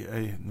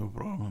 hey, no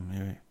problem.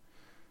 Yeah.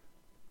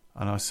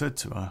 And I said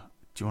to her,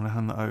 do you want to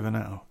hand that over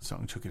now? So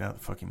I took it out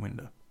the fucking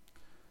window.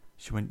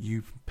 She went,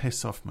 you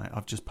piss off, mate.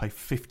 I've just paid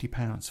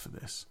 £50 for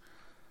this.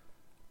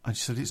 And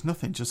she said, it's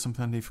nothing, just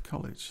something I need for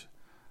college.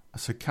 I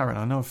said, Karen,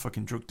 I know a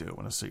fucking drug dealer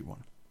when I see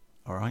one.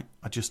 All right?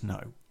 I just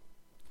know.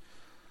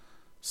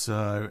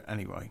 So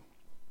anyway,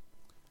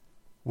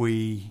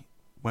 we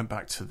went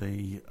back to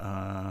the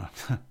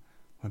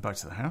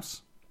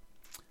house.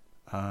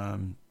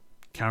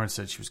 Karen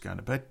said she was going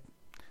to bed.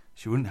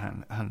 She wouldn't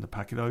hand the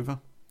packet over.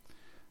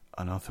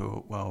 And I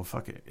thought, well,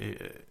 fuck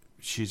it.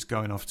 She's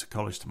going off to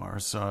college tomorrow,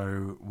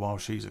 so while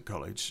she's at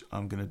college,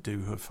 I'm going to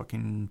do her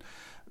fucking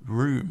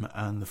room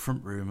and the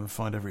front room and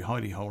find every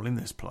hidey hole in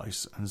this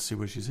place and see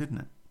where she's hidden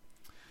it.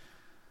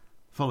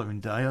 Following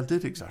day, I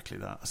did exactly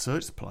that. I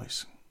searched the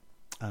place.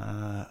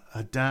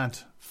 her dad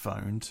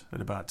phoned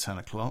at about 10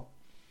 o'clock,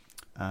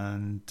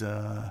 and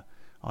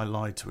I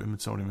lied to him and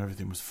told him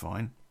everything was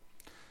fine.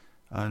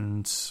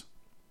 And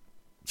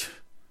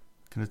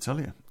can I tell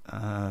you,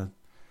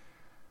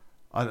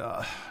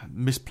 I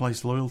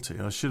misplaced loyalty.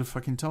 I should have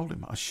fucking told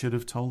him. I should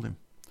have told him.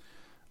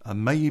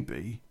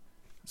 Maybe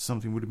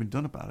something would have been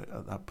done about it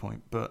at that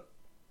point, but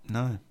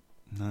no,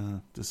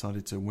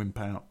 decided to wimp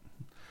out,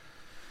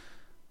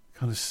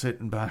 kind of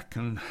sitting back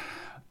and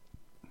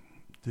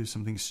do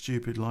something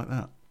stupid like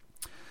that.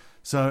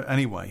 So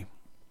anyway,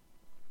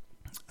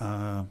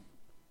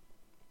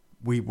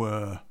 we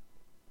were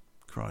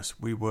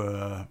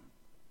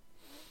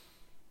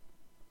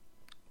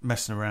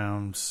messing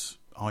around.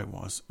 I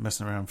was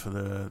messing around for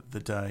the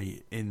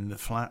day in the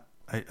flat,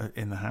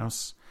 in the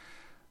house.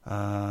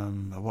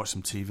 I watched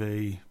some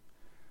TV,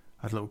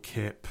 had a little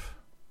kip,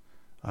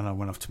 and I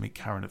went off to meet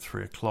Karen at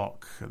 3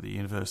 o'clock at the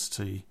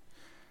university,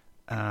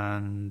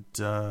 and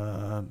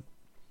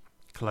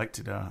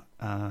collected her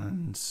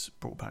and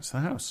brought her back to the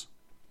house.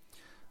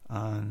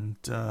 And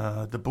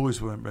the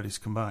boys weren't ready to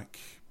come back.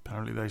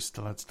 Apparently they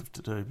still had stuff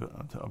to do, but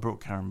I brought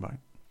Karen back.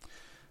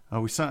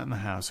 We sat in the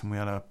house and we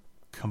had a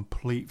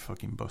complete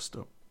fucking bust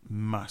up,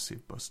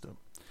 massive bust up.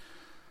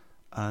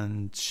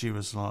 And she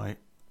was like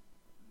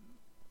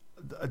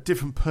a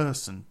different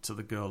person to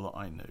the girl that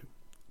I knew,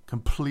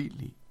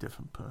 completely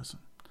different person.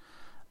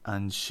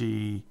 And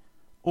she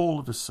all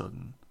of a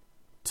sudden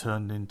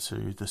turned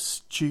into the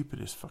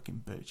stupidest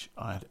fucking bitch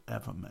I had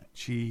ever met.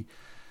 She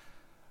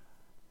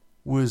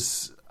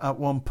was, at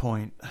one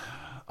point,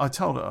 I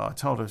told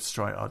her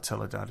straight I'd tell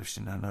her dad if she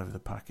didn't hand over the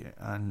packet,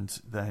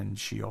 and then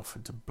she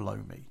offered to blow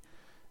me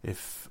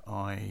if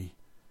I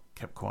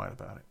kept quiet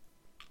about it.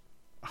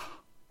 Oh,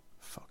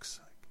 fuck's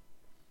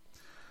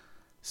sake.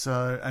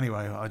 So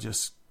anyway, I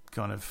just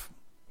kind of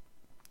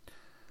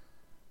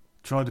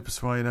tried to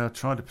persuade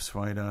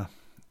her,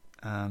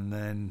 and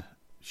then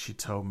she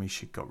told me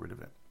she got rid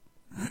of it.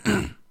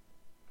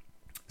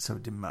 So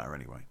it didn't matter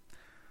anyway.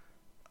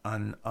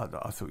 And I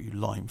thought, you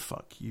lying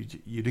fuck. You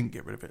didn't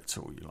get rid of it at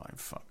all, you lying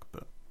fuck.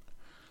 But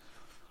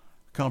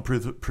can't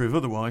prove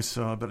otherwise,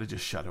 so I better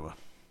just shadow her.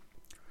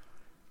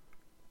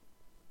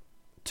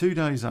 2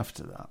 days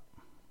after that,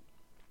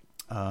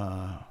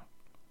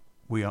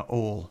 we are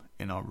all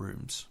in our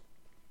rooms.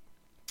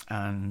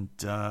 And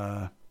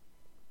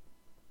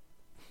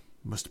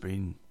must have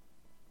been,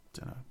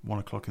 1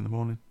 o'clock in the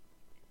morning,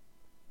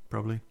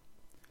 probably.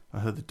 I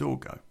heard the door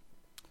go.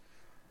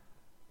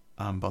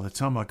 And by the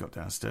time I got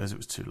downstairs, it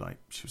was too late.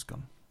 She was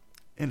gone.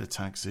 In a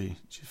taxi,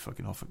 she's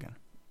fucking off again.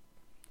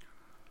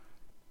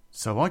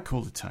 So I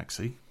called a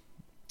taxi,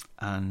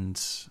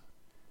 and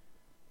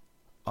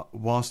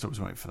whilst I was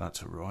waiting for that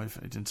to arrive,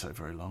 it didn't take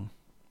very long,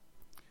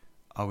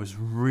 I was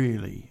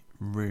really,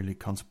 really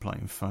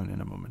contemplating phoning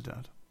her mum and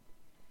dad.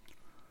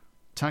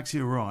 Taxi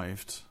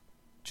arrived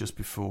just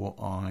before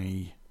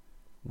I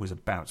was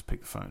about to pick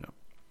the phone up.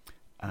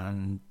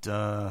 And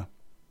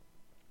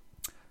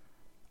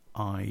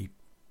I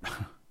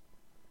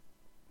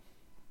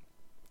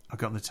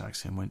got in the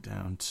taxi and went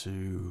down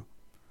to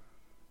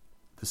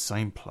the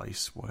same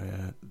place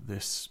where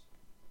this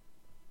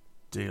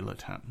deal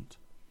had happened.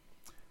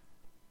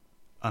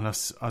 And I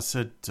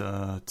said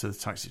to the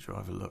taxi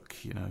driver, look,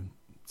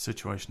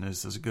 situation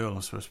is there's a girl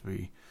I'm supposed to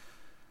be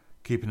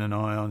keeping an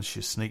eye on.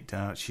 She's sneaked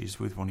out. She's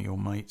with one of your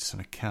mates in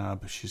a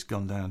cab. She's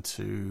gone down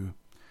to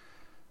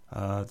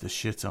the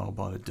shithole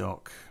by the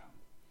dock.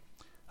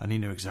 And he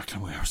knew exactly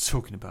what I was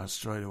talking about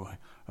straight away.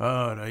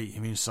 Oh, right,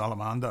 you mean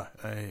Salamander?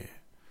 Hey.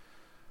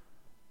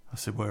 I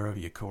said, wherever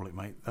you call it,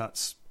 mate,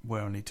 that's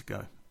where I need to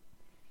go.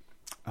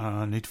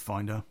 I need to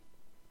find her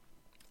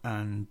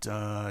and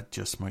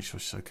just make sure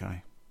she's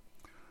okay.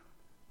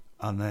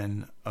 And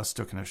then I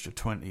stuck an extra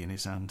 20 in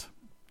his hand.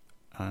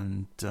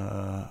 And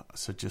I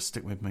said, just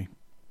stick with me,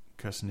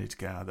 because I need to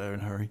get out there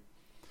in a hurry.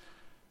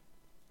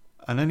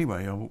 And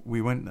anyway,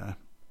 we went there.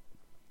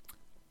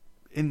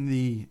 In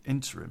the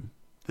interim,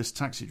 this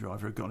taxi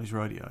driver had got on his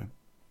radio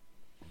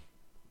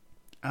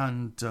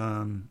and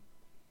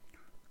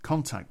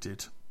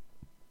contacted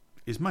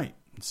his mate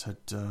and said,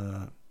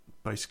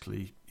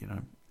 basically,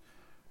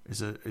 is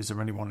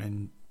there anyone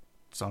in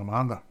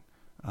Salamander?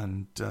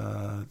 And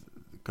the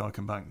guy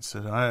came back and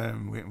said,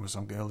 I'm waiting with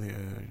some girl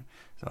here.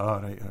 So,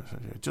 all right,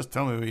 just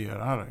tell me where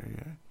you're at.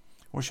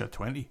 What's your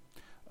 20?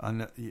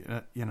 And,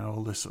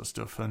 all this sort of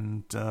stuff.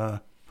 And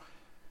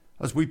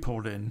as we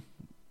pulled in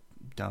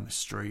down the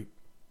street,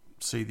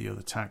 see the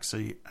other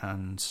taxi,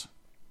 and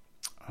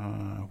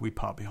we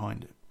parked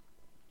behind it.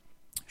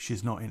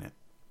 She's not in it.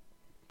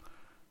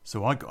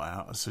 So I got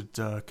out. I said,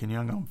 can you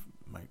hang on,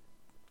 mate?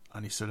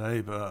 And he said,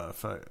 hey, but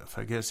if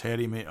I gets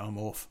hairy, mate, I'm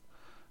off.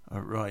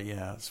 Right,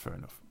 yeah, that's fair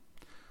enough.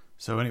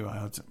 So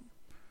anyway,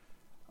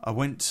 I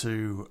went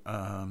to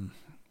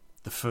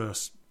the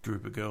first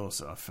group of girls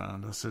that I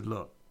found. I said,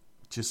 look,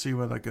 do you see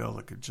where that girl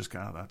that could just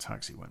get out of that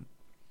taxi went?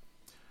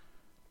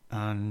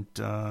 And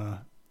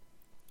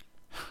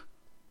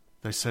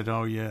they said,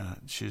 oh yeah,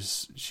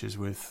 she's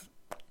with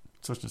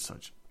such and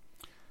such.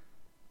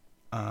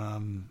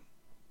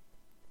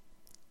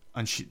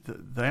 And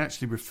they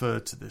actually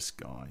referred to this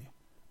guy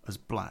as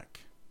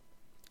Black.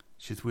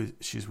 She's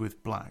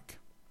with Black.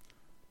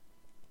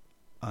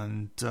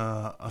 And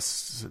I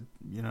said,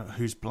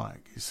 who's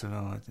Black? He said,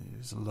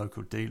 he's a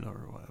local dealer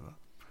or whatever.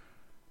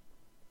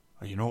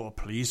 Oh, you know what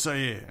police are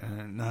here?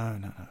 No,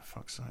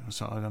 fuck's sake. I'm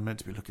sorry, I'm meant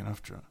to be looking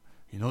after her.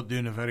 You're not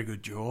doing a very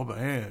good job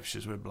here if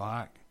she's with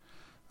Black.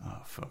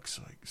 Oh, fuck's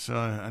sake. So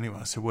anyway,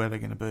 I said, where are they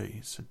going to be?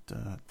 He said,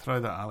 throw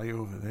that alley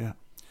over there.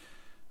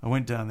 I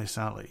went down this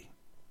alley.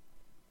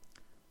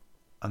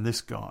 And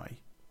this guy,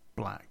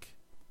 Black,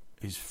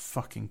 is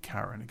fucking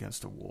carrying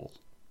against a wall.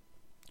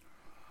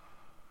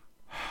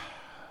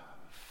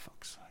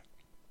 Fuck's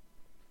sake.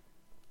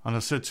 And I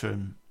said to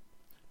him,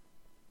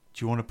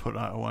 do you want to put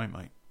that away,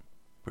 mate,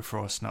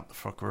 before I snap the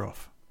fucker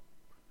off?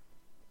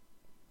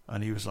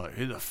 And he was like,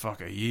 who the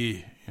fuck are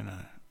you?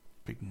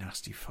 Big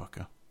nasty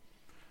fucker.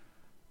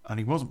 And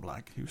he wasn't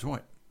black, he was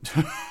white.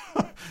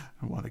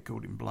 Why they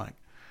called him Black.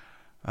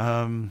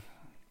 I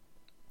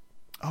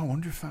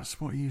wonder if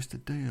that's what he used to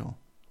deal.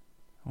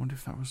 I wonder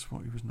if that was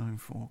what he was known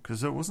for.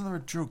 Because wasn't there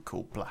a drug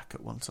called Black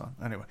at one time?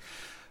 Anyway.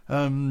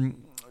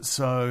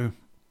 So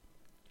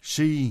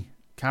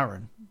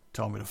Karen,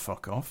 told me to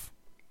fuck off.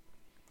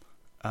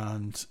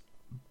 And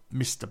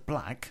Mr.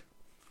 Black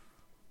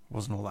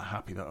wasn't all that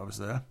happy that I was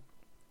there.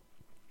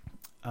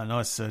 And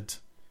I said,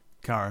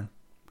 Karen,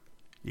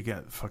 you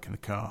get the fuck in the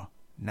car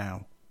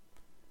now.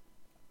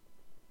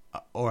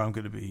 Or I'm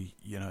going to be,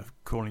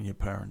 calling your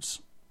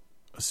parents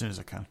as soon as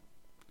I can.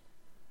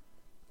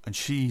 And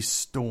she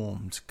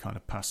stormed kind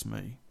of past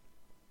me.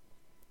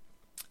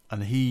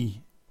 And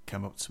he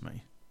came up to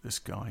me, this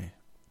guy.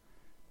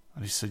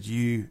 And he said,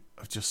 you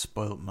have just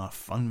spoiled my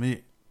fun,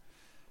 mate.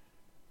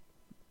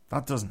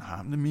 That doesn't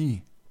happen to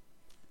me.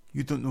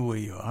 You don't know where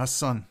you are,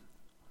 son.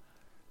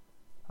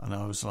 And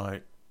I was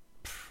like,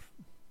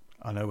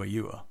 I know where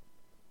you are.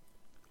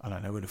 And I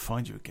know where to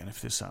find you again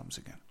if this happens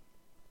again.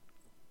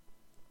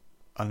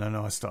 And then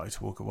I started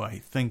to walk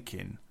away,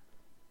 thinking,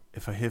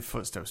 if I hear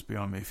footsteps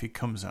behind me, if he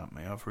comes at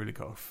me, I've really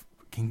got to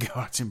fucking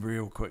go at him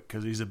real quick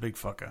because he's a big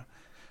fucker.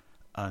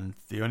 And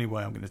the only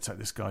way I'm going to take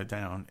this guy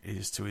down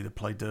is to either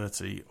play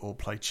dirty or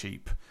play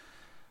cheap.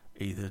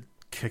 Either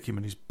kick him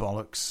in his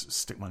bollocks,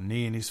 stick my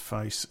knee in his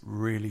face,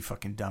 really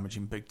fucking damage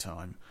him big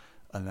time.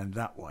 And then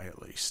that way,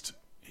 at least,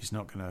 he's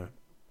not going to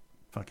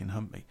fucking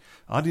hump me.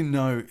 I didn't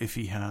know if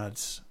he had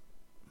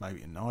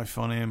maybe a knife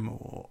on him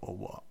or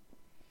what.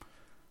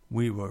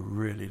 We were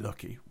really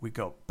lucky. We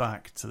got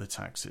back to the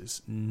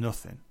taxis,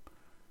 nothing.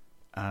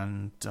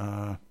 And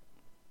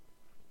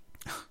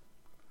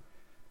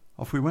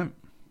off we went,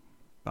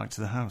 back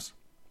to the house.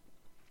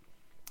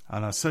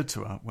 And I said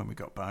to her when we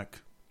got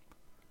back,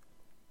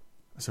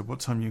 I said, what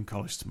time are you in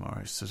college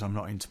tomorrow? She says, I'm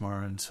not in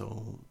tomorrow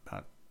until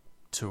about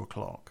 2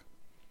 o'clock.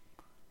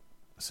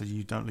 I said,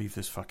 you don't leave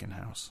this fucking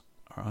house,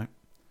 all right?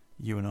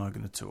 You and I are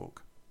going to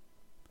talk.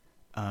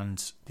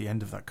 And the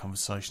end of that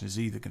conversation is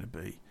either going to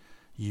be,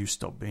 you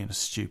stop being a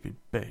stupid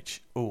bitch,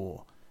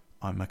 or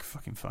I make a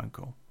fucking phone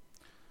call.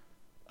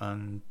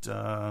 And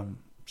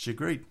she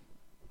agreed.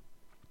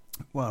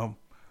 Well,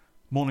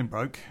 morning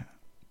broke.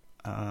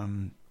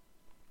 I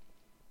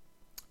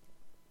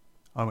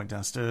went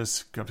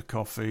downstairs, grabbed a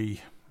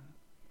coffee,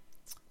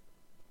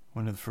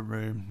 went in the front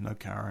room, no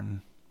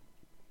Karen.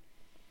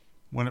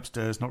 Went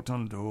upstairs, knocked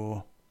on the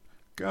door.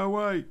 Go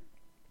away.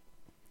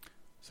 I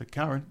said,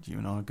 Karen, you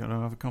and I are going to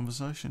have a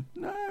conversation.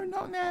 No,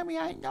 not now, we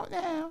ain't, not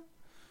now.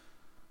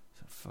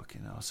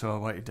 Fucking hell. So I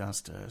waited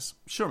downstairs.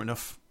 Sure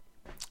enough,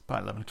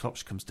 about 11 o'clock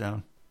she comes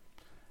down.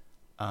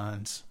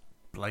 And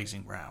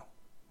blazing row.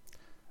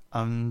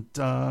 And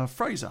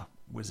Fraser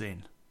was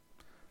in.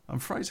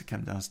 And Fraser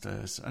came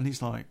downstairs and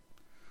he's like,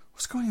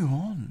 what's going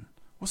on?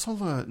 What's all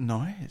the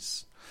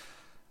noise?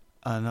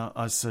 And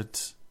I said,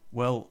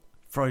 well,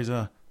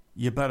 Fraser,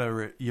 you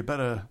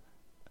better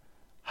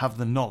have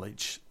the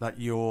knowledge that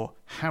your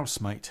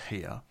housemate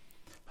here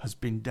has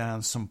been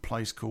down some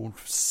place called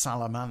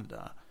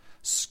Salamander,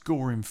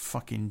 scoring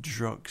fucking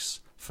drugs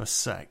for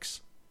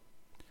sex.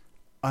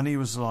 And he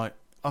was like,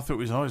 I thought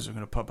his eyes were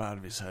going to pop out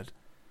of his head.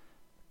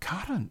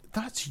 Karen,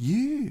 that's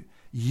you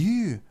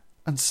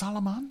and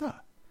Salamander.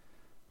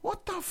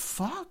 What the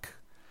fuck?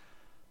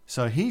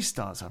 So he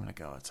starts having a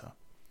go at her.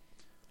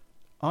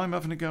 I'm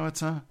having a go at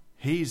her.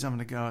 He's having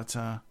a go at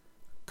her.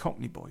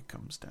 Cockney boy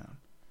comes down.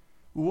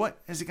 What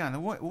is he going?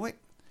 What?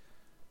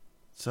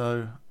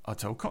 So I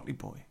told Cockney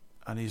boy,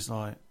 and he's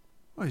like,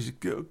 well, he's a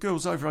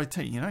girl's over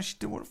 18, she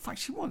do what the fuck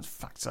she wants,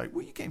 fuck's sake.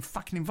 What are you getting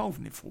fucking involved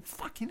in it for?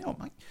 Fucking hell,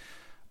 mate.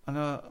 And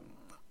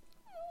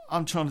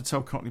I'm trying to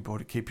tell Cockney boy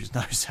to keep his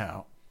nose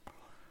out. He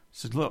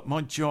said, look,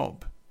 my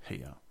job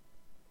here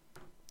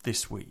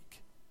this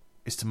week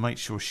is to make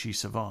sure she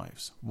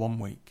survives 1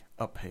 week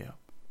up here.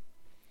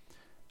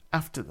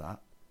 After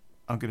that,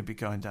 I'm going to be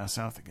going down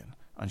south again,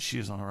 and she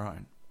is on her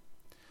own.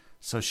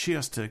 So she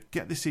has to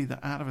get this either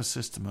out of her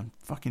system and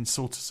fucking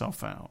sort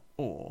herself out,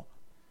 or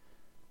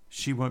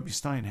she won't be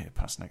staying here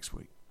past next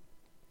week.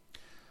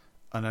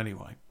 And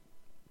anyway,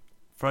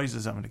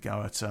 Fraser's having a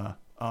go at her.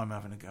 I'm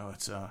having a go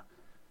at her.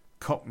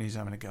 Cockney's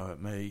having a go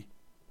at me.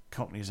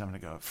 Cockney's having a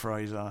go at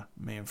Fraser.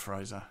 Me and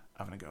Fraser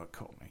having a go at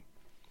Cockney.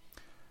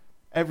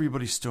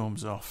 Everybody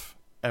storms off.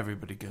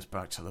 Everybody goes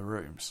back to their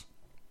rooms.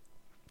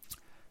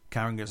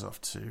 Karen goes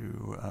off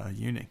to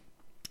uni.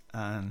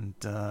 And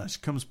she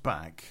comes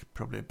back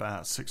probably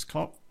about 6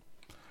 o'clock.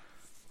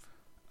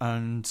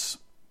 And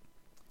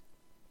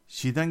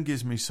she then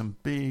gives me some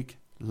big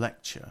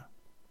lecture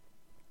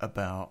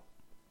about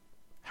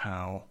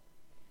how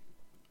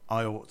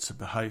I ought to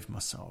behave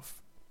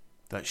myself,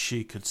 that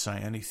she could say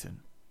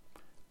anything,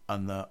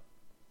 and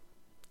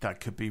that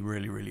could be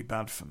really, really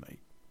bad for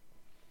me.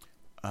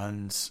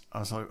 And I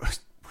was like, what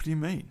do you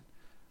mean?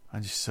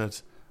 And she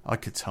said, I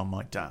could tell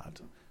my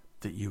dad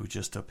that you were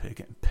just up here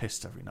getting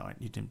pissed every night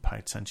and you didn't pay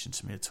attention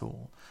to me at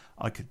all.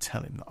 I could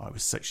tell him that I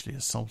was sexually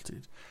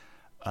assaulted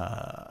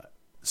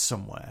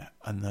somewhere,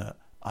 and that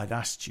I'd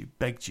asked you,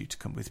 begged you to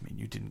come with me, and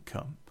you didn't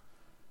come.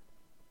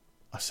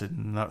 I said,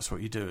 and that's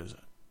what you do, is it?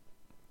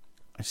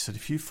 I said,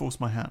 if you force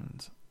my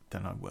hand,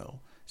 then I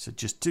will. He said,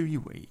 just do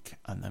your week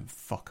and then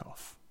fuck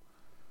off.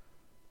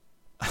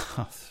 I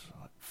was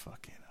like,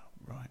 fucking hell,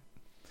 right.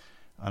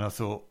 And I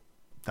thought,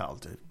 that'll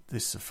do.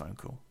 This is a phone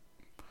call.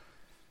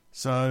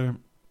 So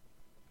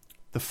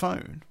the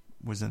phone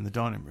was in the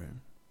dining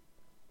room,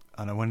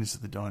 and I went into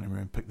the dining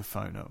room, picked the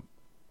phone up,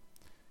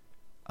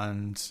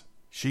 and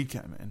she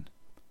came in.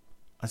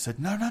 I said,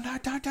 no,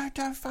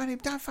 don't phone him,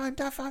 don't phone.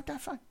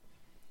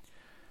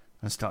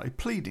 And started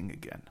pleading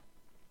again.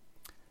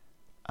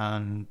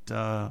 And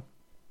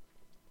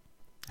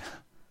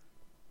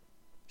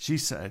she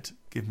said,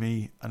 give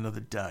me another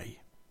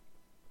day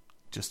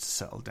just to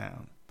settle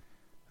down.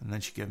 And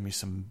then she gave me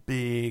some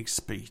big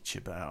speech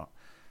about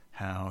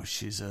how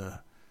she's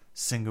a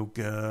single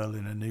girl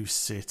in a new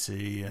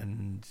city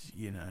and,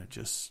 you know,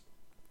 just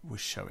was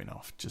showing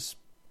off, just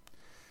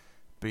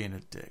being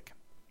a dick.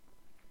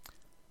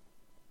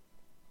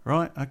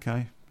 Right,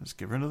 okay, let's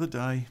give her another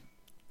day.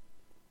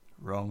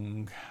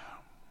 Wrong.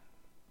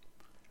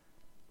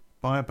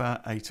 By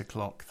about 8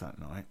 o'clock that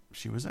night,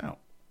 she was out.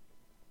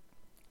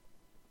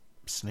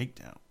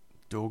 Sneaked out.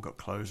 Door got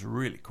closed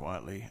really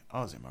quietly.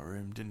 I was in my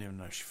room, didn't even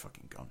know she'd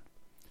fucking gone.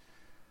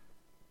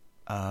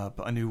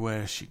 But I knew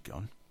where she'd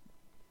gone.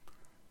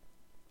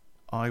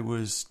 I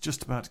was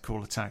just about to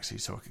call a taxi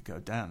so I could go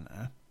down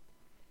there.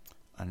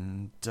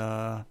 And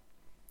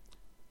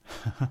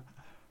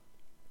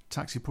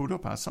taxi pulled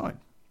up outside.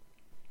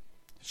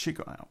 She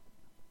got out.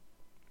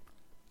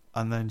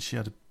 And then she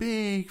had a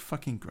big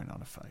fucking grin on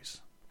her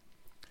face.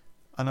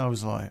 And I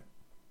was like,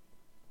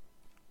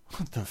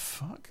 what the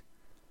fuck?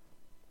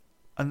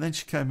 And then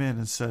she came in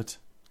and said,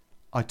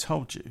 I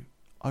told you,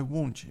 I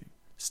warned you,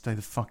 stay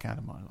the fuck out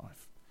of my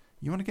life.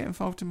 You want to get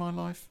involved in my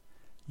life?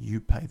 You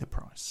pay the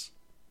price.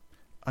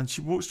 And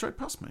she walked straight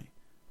past me.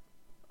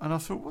 And I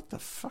thought, what the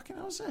fucking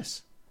hell is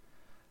this?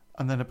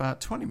 And then about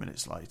 20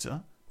 minutes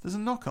later, there's a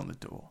knock on the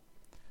door.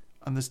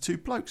 And there's 2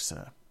 blokes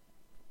there.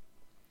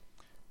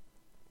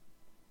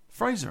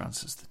 Fraser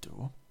answers the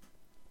door.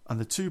 And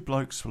the 2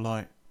 blokes were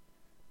like,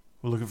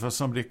 we're looking for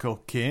somebody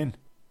called Kane.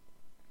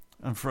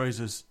 And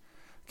Fraser's,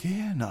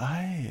 Kane,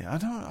 I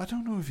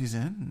don't know if he's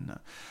in.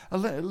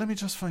 Let me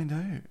just find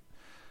out.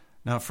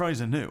 Now,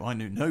 Fraser knew I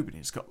knew nobody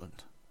in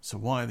Scotland. So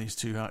why are these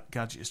 2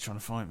 gadgets trying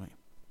to find me?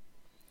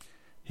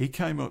 He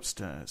came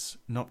upstairs,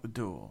 knocked the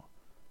door,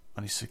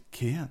 and he said,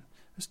 Kane,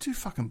 there's 2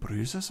 fucking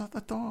bruisers at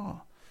the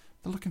door.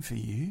 They're looking for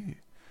you.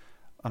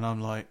 And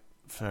I'm like,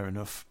 fair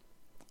enough.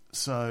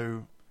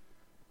 So,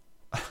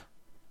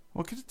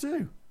 what could I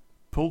do?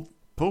 Pulled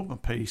my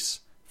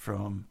piece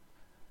from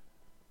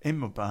in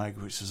my bag,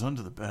 which was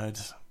under the bed,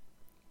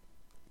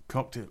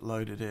 cocked it,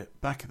 loaded it,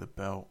 back of the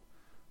belt,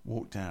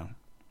 walked down.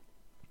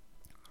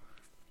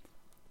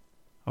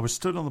 I was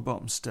stood on the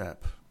bottom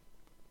step,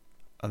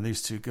 and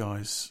these 2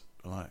 guys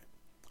were like,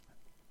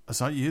 is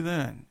that you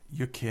then?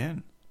 You're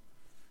Ken?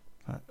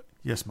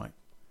 Yes, mate.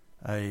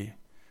 Hey,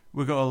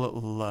 we got a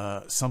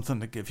little something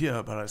to give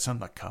you, but it's in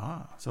the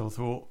car. So I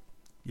thought,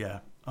 yeah,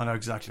 I know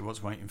exactly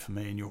what's waiting for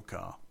me in your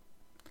car.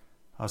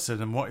 I said,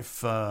 and what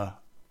if I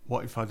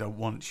don't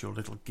want your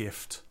little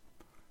gift?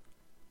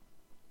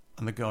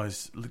 And the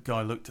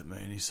guy looked at me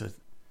and he said,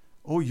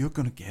 oh, you're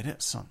going to get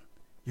it, son.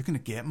 You're going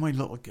to get my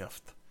little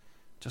gift.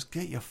 Just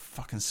get your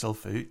fucking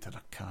self out to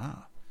the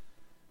car.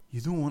 You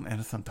don't want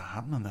anything to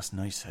happen in this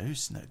nice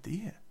house now, do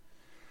you?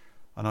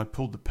 And I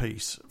pulled the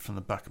piece from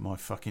the back of my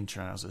fucking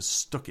trousers,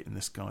 stuck it in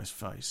this guy's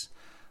face,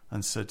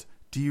 and said,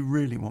 do you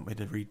really want me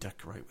to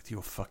redecorate with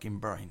your fucking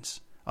brains?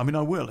 I mean,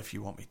 I will if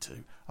you want me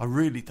to. I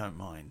really don't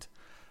mind.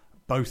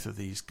 Both of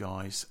these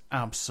guys,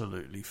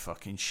 absolutely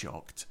fucking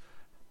shocked.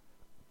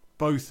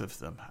 Both of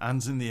them,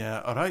 hands in the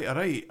air. All right,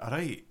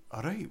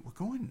 we're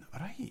going. All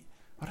right,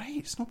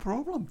 it's no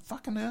problem.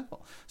 Fucking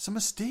hell. It's a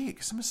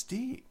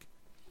mistake.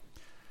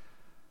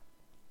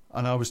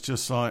 And I was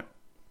just like,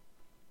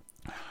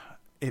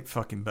 it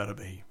fucking better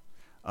be.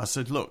 I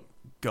said, look,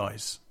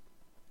 guys,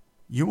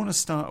 you want to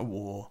start a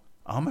war?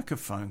 I'll make a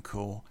phone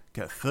call,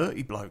 get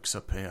 30 blokes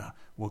up here.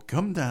 We'll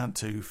come down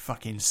to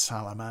fucking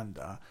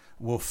Salamander.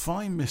 We'll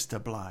find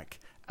Mr. Black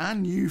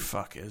and you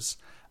fuckers,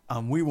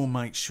 and we will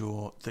make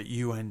sure that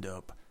you end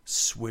up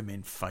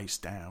swimming face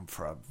down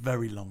for a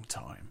very long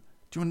time.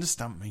 Do you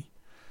understand me?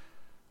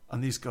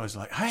 And these guys are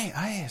like, hey,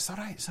 it's all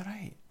right, it's all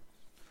right.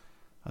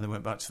 And they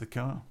went back to the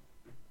car.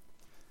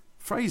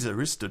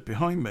 Fraser is stood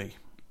behind me.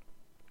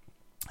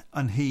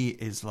 And he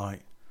is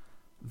like,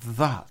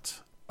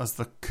 that is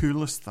the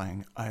coolest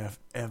thing I have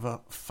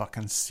ever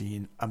fucking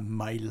seen in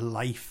my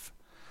life.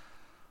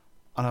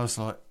 And I was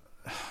like,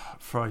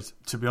 Fraser,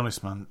 to be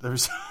honest, man, there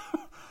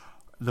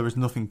is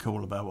nothing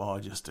cool about what I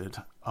just did.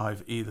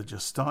 I've either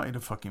just started a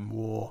fucking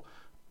war,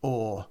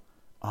 or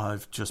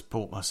I've just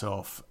bought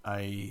myself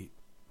a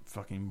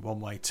fucking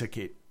one-way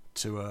ticket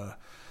to a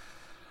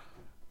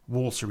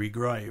watery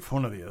grave,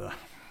 one or the other.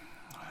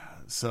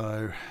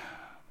 So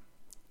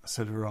I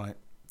said, right.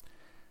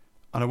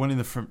 And I went in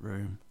the front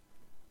room,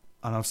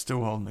 and I was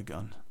still holding the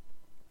gun.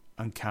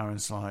 And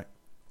Karen's like,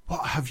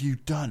 what have you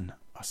done?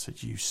 I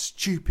said, you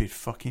stupid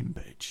fucking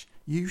bitch.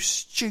 You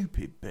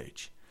stupid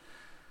bitch.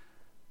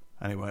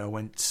 Anyway, I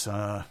went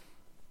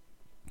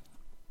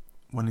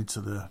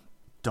into the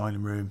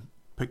dining room,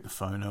 picked the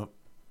phone up.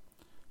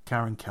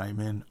 Karen came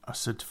in. I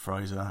said to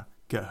Fraser,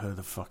 get her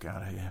the fuck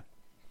out of here.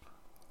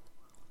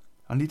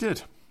 And he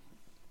did.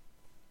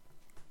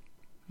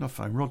 And I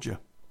phoned Roger.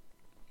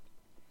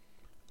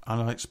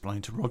 And I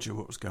explained to Roger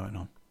what was going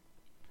on.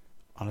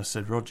 And I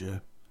said,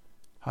 Roger,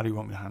 how do you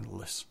want me to handle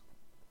this?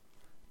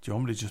 Do you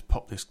want me to just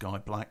pop this guy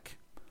black?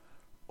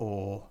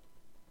 Or,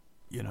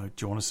 do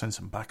you want to send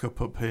some backup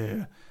up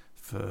here?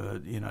 For,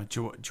 do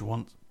you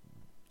want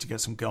to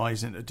get some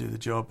guys in to do the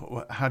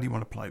job? How do you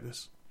want to play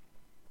this?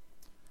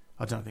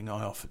 I don't think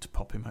I offered to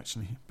pop him,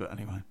 actually. But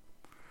anyway.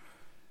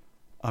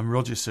 And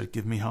Roger said,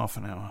 give me half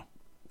an hour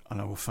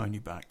and I will phone you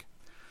back.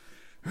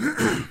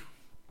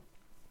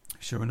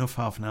 Sure enough,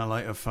 half an hour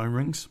later, phone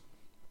rings.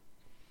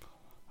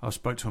 I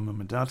spoke to her mum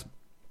and dad.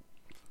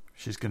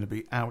 She's going to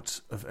be out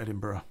of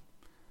Edinburgh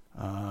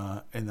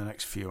in the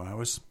next few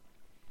hours.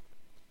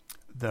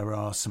 There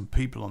are some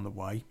people on the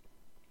way.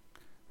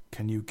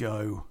 Can you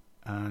go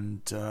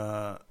and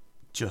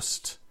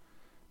just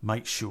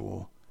make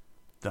sure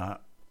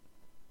that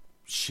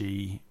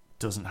she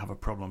doesn't have a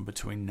problem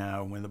between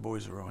now and when the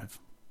boys arrive?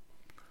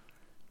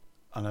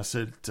 And I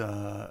said, who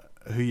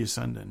are you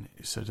sending?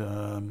 He said,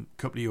 a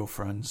couple of your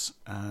friends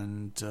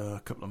and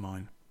a couple of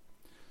mine.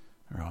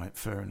 Right,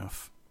 fair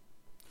enough.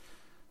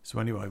 So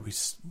anyway,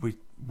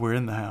 we're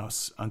in the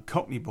house, and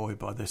Cockney Boy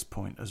by this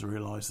point has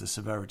realised the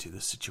severity of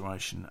the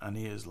situation, and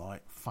he is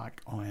like,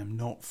 fuck, I am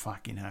not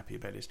fucking happy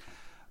about this.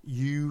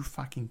 You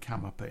fucking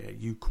come up here,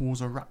 you cause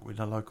a ruck with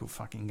a local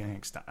fucking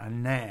gangster,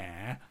 and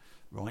now,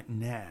 right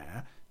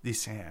now,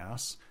 this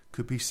house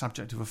could be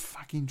subject of a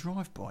fucking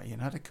drive-by,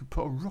 they could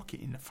put a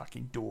rocket in the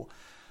fucking door.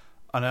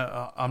 And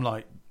I'm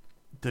like,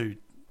 dude,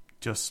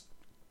 just,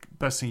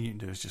 best thing you can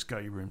do is just go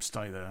to your room,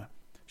 stay there.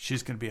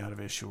 She's going to be out of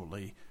here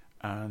shortly,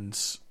 and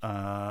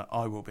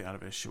I will be out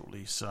of here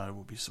shortly, so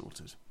we'll be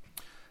sorted.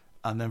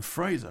 And then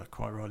Fraser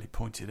quite rightly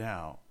pointed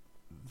out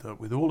that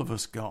with all of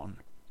us gone,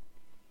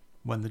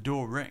 when the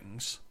door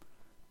rings,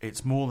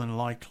 it's more than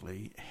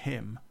likely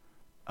him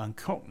and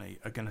Cockney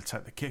are going to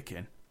take the kick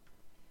in.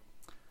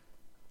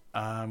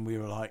 And we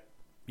were like,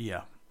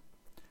 yeah.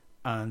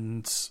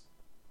 And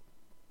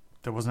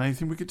there wasn't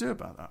anything we could do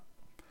about that.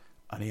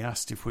 And he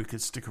asked if we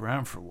could stick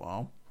around for a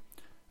while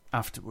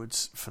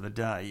afterwards for the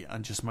day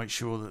and just make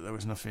sure that there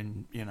was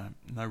nothing,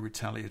 no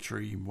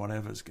retaliatory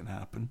whatever's going to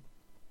happen.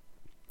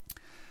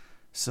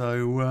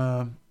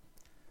 So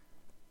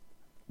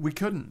we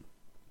couldn't.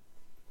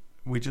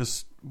 We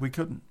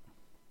couldn't.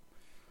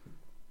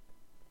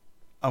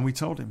 And we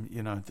told him,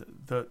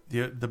 that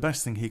the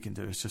best thing he can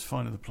do is just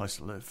find another place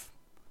to live.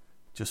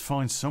 Just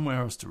find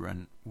somewhere else to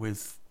rent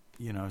with,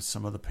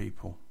 some other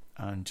people,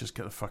 and just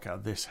get the fuck out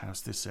of this house,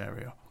 this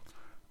area,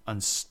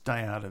 and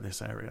stay out of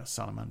this area,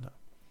 Salamander.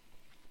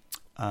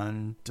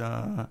 And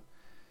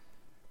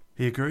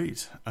he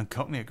agreed, and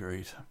Cockney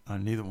agreed,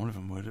 and neither one of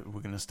them were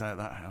going to stay at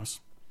that house.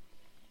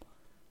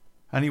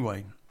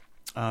 Anyway,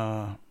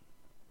 little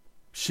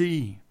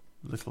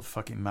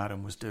fucking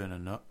madam, was doing a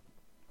nut,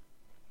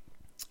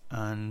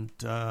 and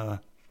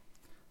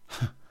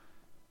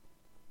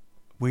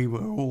we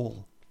were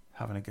all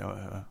having a go at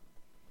her.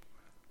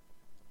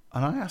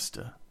 And I asked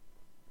her,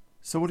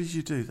 so what did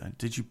you do then?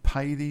 Did you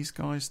pay these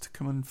guys to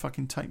come and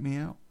fucking take me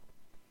out?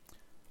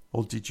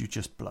 Or did you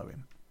just blow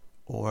him?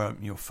 Or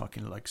open your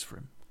fucking legs for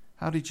him?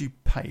 How did you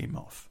pay him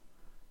off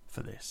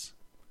for this?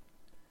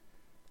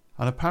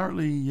 And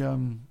apparently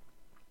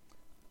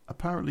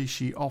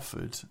she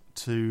offered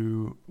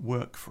to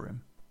work for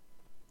him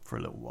for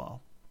a little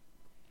while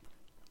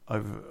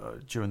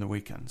over during the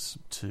weekends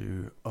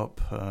to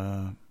up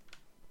her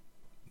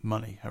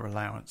money, her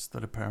allowance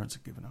that her parents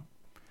had given her,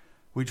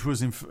 which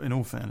was, in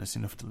all fairness,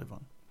 enough to live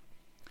on.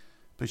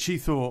 But she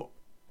thought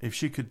if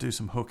she could do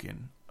some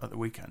hooking at the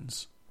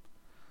weekends,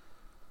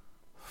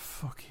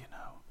 fucking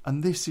hell.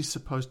 And this is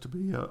supposed to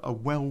be a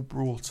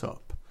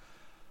well-brought-up,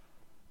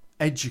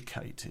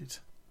 educated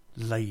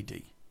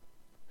lady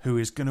who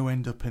is going to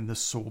end up in the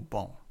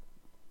Sorbonne.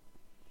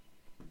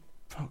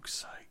 Fuck's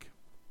sake.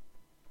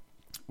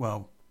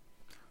 well,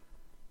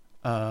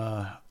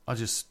 I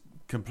just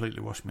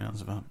completely washed my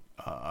hands of it.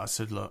 I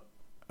said, look,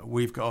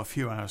 we've got a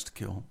few hours to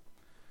kill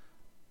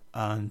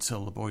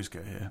until the boys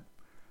get here,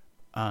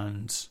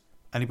 and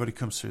anybody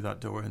comes through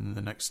that door in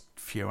the next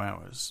few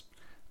hours,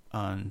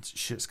 and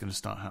shit's going to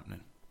start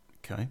happening.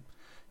 Okay,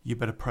 you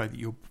better pray that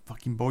your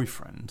fucking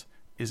boyfriend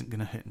isn't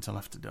going to hit until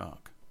after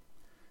dark,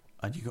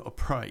 and you got to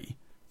pray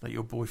that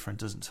your boyfriend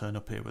doesn't turn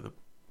up here with a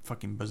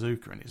fucking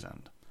bazooka in his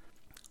hand.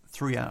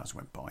 3 hours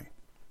went by,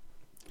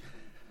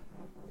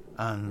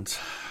 and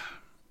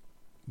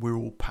we're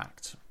all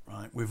packed,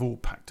 right? We've all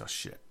packed our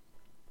shit,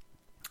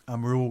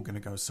 and we're all going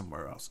to go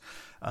somewhere else.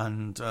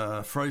 And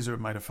Fraser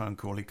had made a phone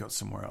call. He got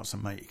somewhere else, a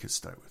mate he could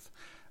stay with.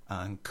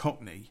 And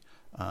Cockney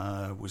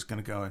was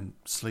going to go and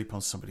sleep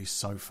on somebody's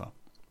sofa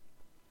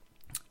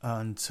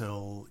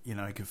until, he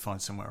could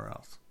find somewhere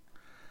else.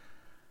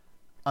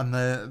 And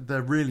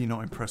they're really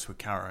not impressed with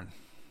Karen,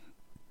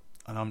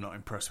 and I'm not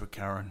impressed with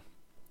Karen.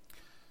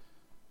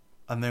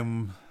 And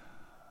then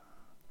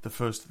the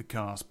first of the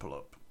cars pull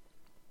up.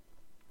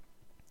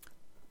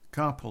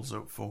 Car pulls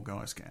up, 4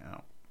 guys get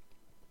out.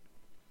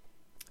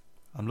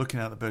 I'm looking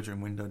out the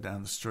bedroom window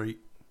down the street.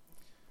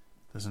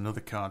 There's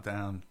another car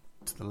down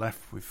to the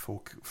left with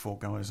four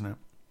guys in it.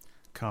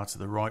 Car to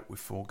the right with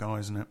 4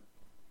 guys in it.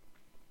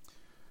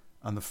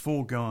 And the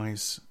 4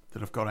 guys that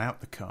have got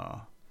out the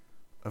car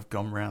have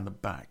gone round the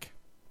back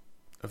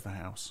of the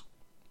house.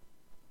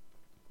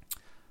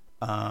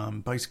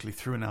 Basically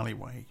through an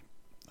alleyway.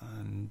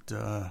 And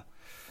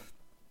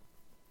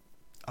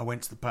I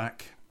went to the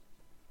back,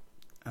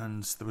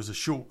 and there was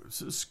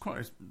it's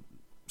quite a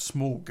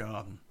small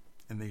garden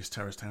in these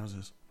terraced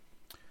houses.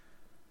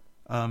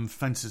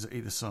 Fences at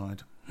either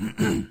side.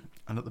 And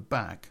at the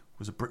back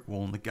was a brick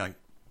wall and the gate.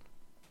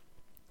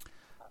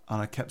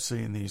 And I kept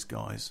seeing these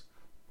guys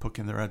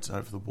poking their heads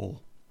over the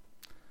wall.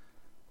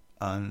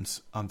 And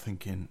I'm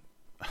thinking,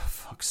 oh,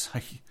 fuck's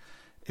sake,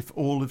 if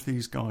all of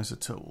these guys are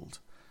told,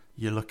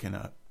 you're looking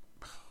at,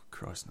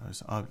 Christ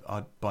knows,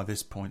 I'd by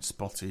this point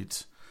spotted,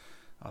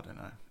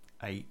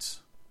 8,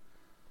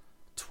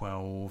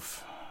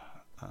 12,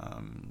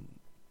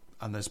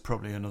 and there's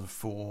probably another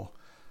 4.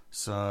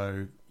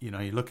 So,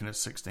 you're looking at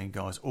 16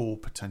 guys, all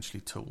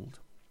potentially tooled.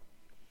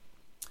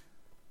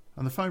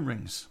 And the phone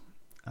rings,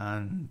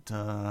 and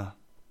I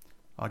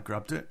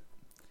grabbed it,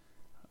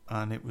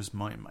 and it was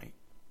my mate.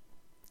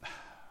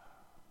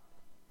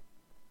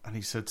 And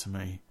he said to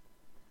me,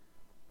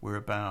 we're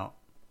about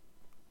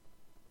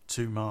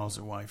 2 miles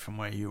away from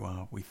where you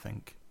are, we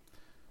think.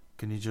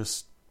 Can you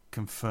just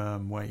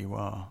confirm where you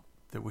are,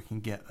 that we can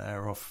get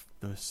there off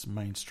this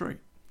main street?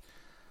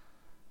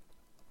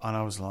 And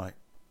I was like,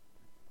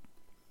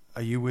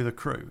 are you with a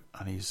crew?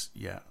 And he's,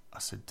 yeah. I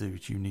said,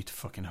 dude, you need to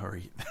fucking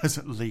hurry. There's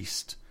at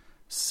least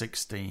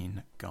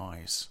 16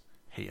 guys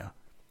here,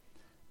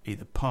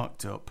 either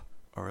parked up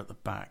or at the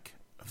back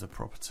of the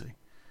property.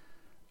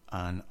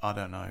 And I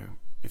don't know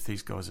if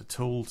these guys are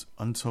tooled,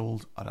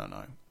 untooled, I don't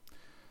know.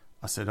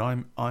 I said,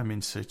 I'm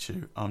in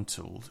situ, I'm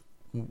tooled,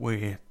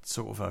 we're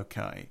sort of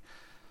okay.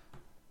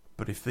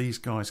 But if these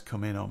guys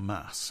come in en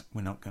masse,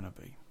 we're not going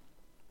to be.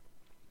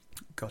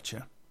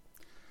 Gotcha.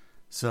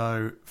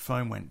 So,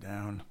 phone went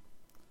down.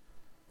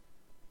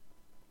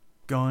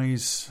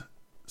 Guys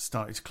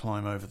started to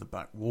climb over the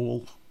back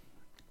wall,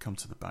 come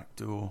to the back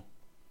door.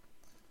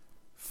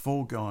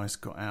 4 guys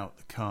got out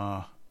the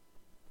car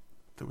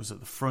that was at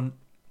the front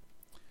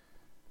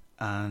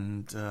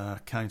and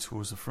came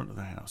towards the front of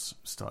the house,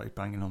 started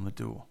banging on the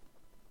door.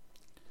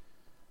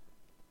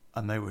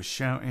 And they were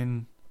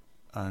shouting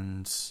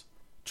and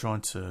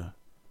trying to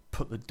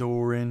put the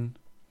door in.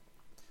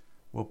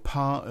 Well,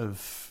 part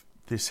of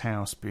this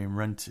house being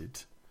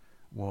rented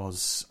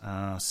was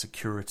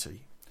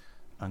security,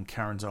 and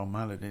Karen's old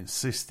man had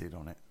insisted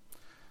on it.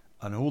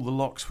 And all the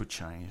locks were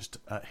changed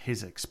at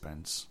his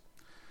expense.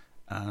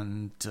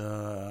 And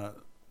the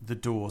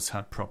doors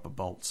had proper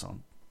bolts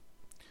on,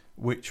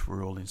 which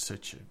were all in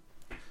situ.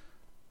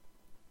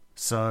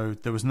 So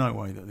there was no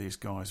way that these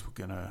guys were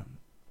going to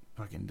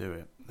fucking do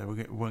it. They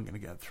weren't going to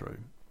get through.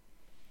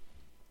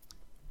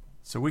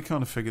 So we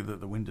kind of figured that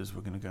the windows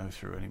were going to go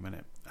through any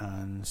minute,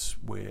 and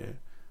we're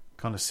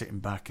kind of sitting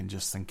back and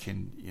just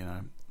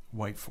thinking,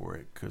 wait for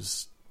it,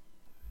 because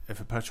if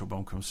a petrol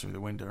bomb comes through the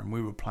window, and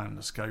we were planning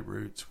escape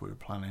routes, we were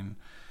planning,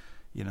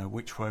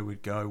 which way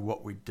we'd go,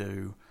 what we'd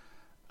do,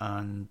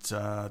 and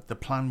the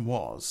plan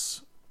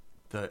was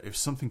that if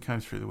something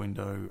came through the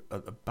window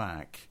at the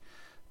back,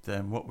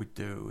 then what we'd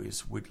do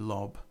is we'd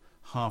lob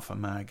half a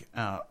mag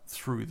out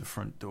through the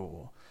front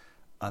door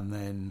and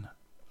then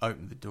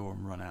open the door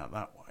and run out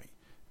that way.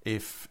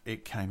 If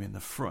it came in the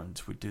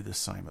front, we'd do the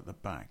same at the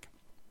back.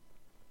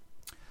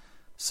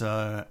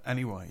 So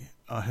anyway,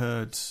 I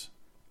heard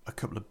a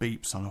couple of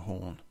beeps on a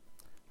horn,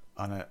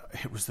 and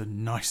it was the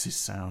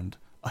nicest sound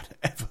I'd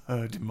ever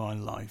heard in my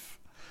life.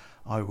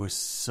 I was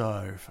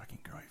so fucking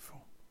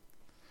grateful.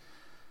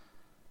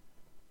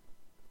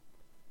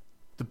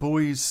 The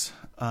boys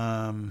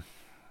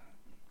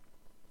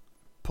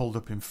pulled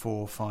up in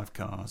 4 or 5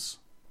 cars.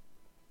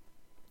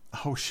 A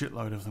whole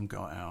shitload of them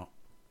got out.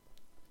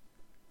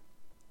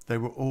 They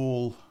were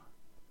all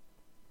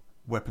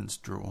weapons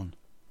drawn,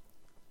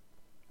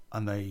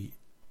 and they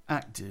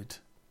acted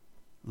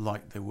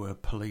like they were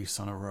police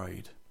on a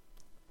raid,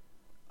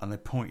 and they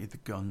pointed the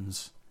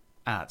guns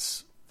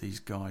at these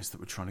guys that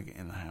were trying to get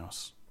in the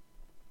house.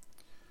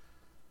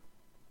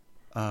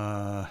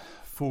 4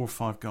 or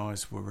 5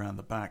 guys were around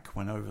the back,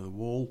 went over the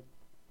wall,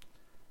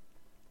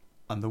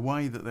 and the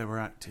way that they were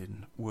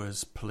acting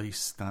was police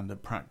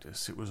standard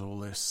practice. It was all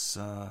this,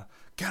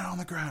 get on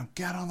the ground,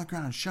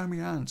 show me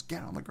your hands,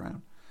 get on the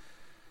ground.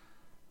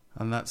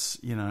 And that's,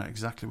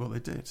 exactly what they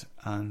did.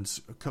 And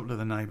a couple of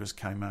the neighbours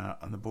came out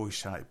and the boys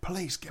shouted,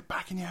 police, get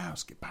back in your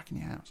house, get back in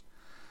your house.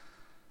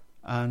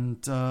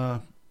 And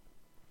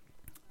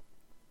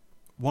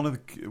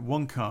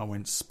one car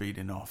went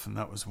speeding off, and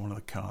that was one of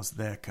the cars,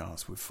 their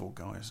cars with 4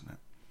 guys in it.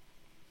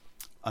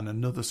 And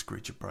another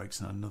screecher brakes,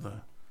 and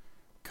another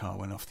car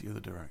went off the other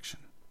direction.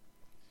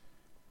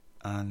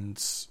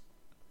 And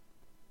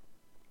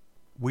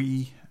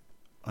we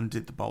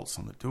undid the bolts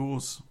on the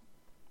doors,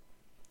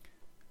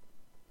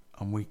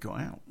 and we got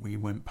out. We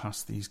went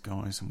past these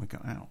guys and we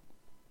got out.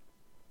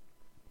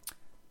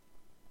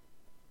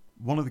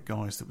 One of the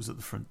guys that was at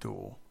the front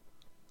door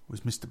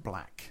was Mr.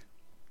 Black.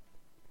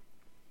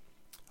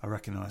 I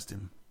recognised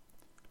him.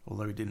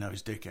 Although he didn't have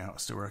his dick out, I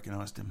still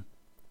recognised him.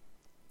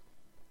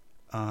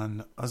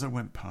 And as I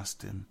went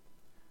past him,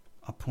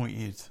 I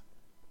pointed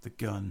the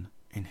gun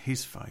in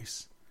his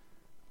face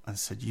and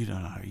said, you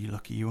don't know how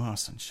lucky you are,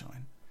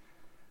 sunshine.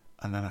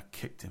 And then I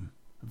kicked him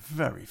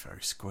very,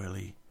 very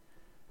squarely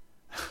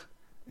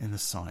in the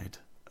side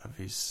of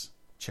his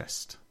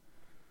chest.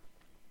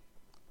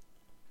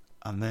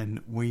 And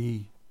then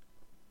we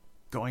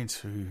got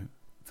into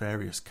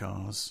various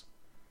cars.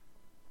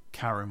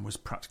 Karen was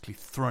practically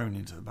thrown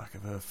into the back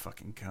of her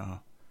fucking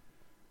car,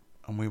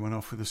 and we went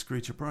off with the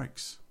screecher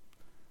brakes.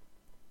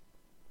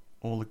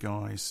 All the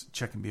guys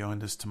checking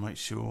behind us to make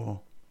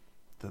sure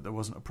that there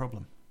wasn't a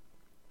problem.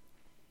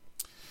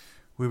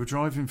 We were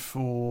driving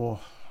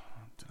for,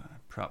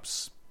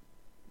 perhaps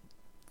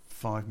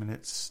 5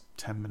 minutes,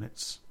 10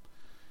 minutes.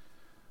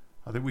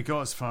 I think we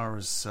got as far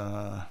as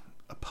a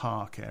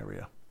park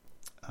area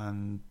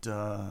and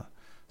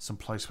some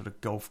place with a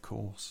golf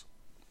course.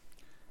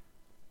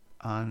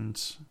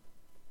 And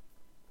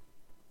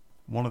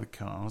one of the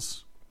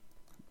cars,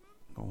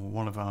 or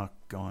one of our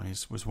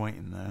guys, was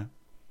waiting there.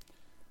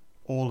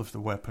 All of the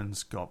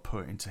weapons got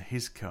put into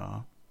his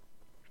car,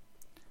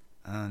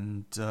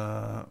 and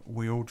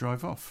we all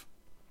drove off.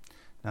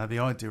 Now, the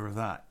idea of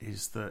that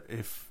is that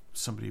if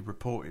somebody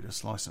reported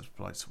us, license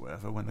plates or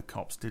whatever, when the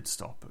cops did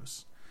stop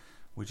us,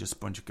 we're just a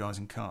bunch of guys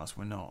in cars.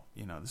 We're not,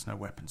 there's no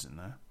weapons in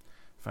there.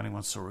 If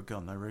anyone saw a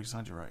gun, they were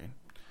exaggerating.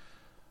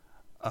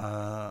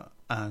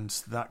 And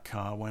that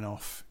car went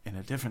off in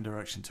a different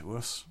direction to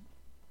us,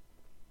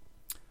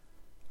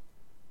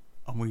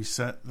 and we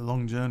set the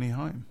long journey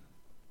home.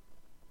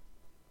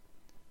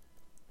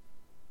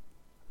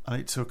 And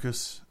it took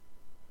us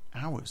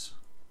hours,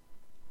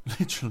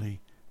 literally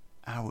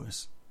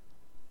hours,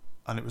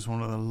 and it was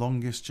one of the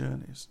longest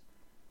journeys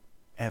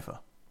ever.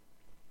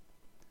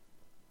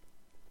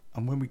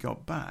 And when we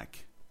got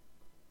back,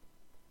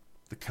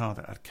 the car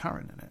that had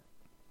Karen in it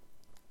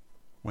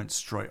went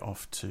straight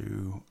off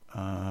to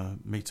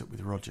meet up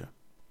with Roger.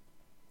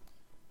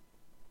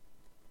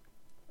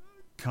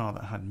 Car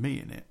that had me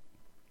in it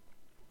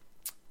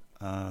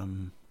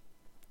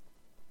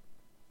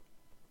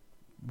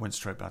went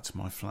straight back to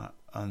my flat,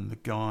 and the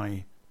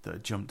guy that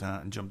had jumped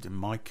out and jumped in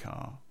my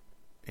car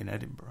in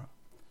Edinburgh,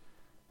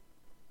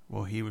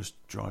 well, he was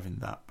driving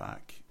that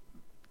back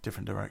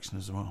different direction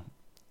as well.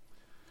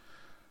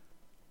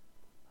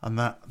 And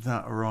that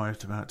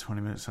arrived about 20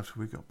 minutes after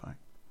we got back.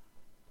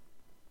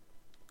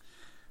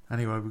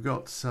 Anyway, we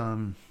got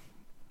a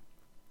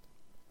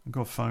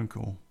phone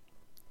call.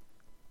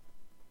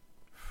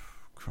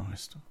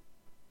 Christ.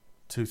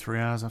 2-3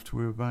 hours after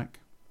we were back.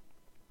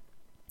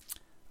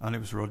 And it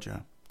was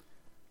Roger.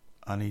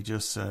 And he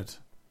just said,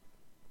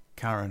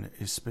 Karen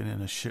is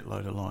spinning a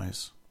shitload of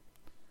lies.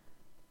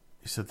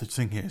 He said, the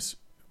thing is,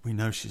 we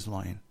know she's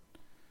lying.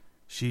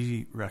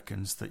 She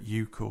reckons that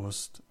you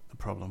caused the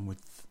problem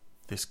with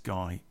this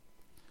guy,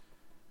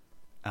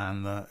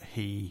 and that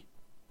he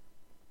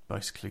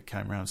basically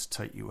came round to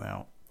take you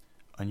out,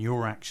 and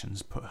your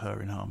actions put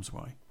her in harm's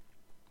way.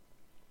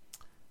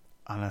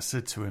 And I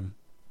said to him,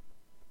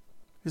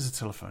 here's a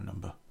telephone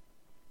number.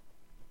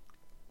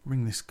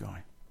 Ring this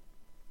guy.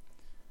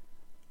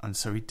 And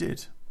so he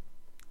did.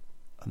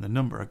 And the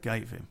number I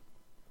gave him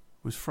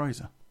was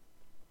Fraser.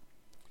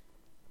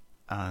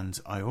 And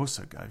I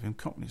also gave him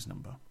Cockney's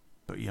number,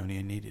 but he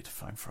only needed to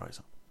phone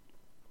Fraser.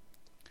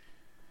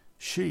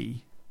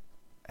 She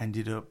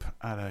ended up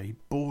at a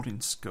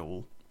boarding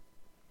school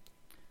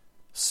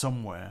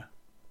somewhere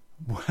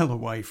well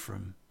away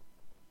from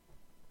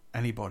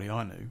anybody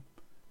I knew,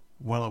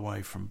 well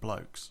away from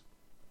blokes.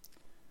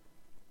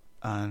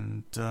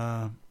 And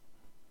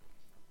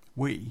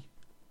we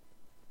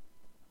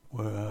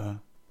were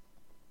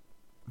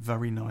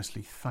very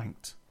nicely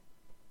thanked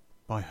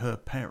by her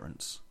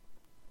parents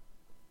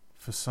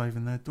for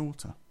saving their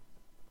daughter.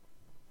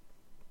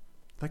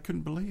 they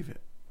couldn't believe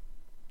it.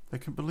 They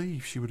couldn't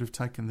believe she would have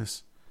taken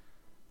this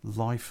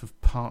life of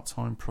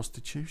part-time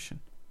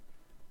prostitution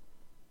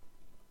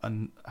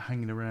and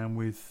hanging around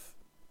with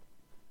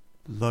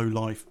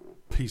low-life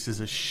pieces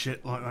of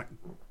shit like that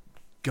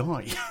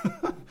guy.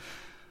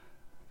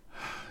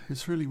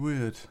 It's really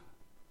weird.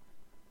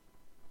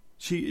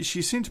 She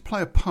seemed to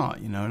play a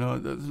part, you know.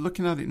 And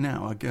looking at it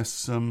now, I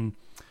guess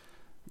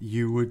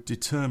you would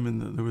determine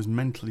that there was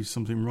mentally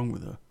something wrong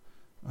with her.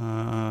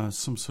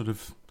 Some sort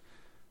of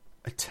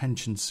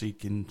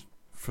attention-seeking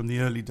from the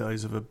early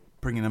days of her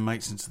bringing her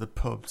mates into the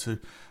pub to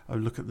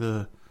look at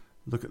the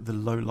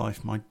low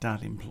life my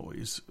dad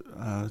employs,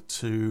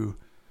 to,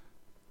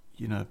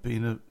 you know,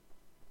 being a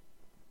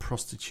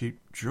prostitute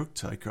drug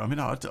taker. I mean,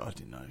 I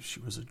didn't know she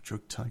was a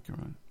drug taker.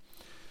 I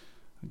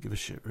don't give a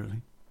shit,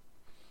 really.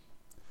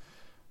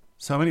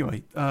 So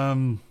anyway,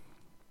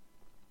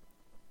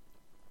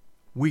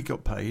 we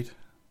got paid.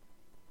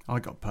 I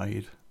got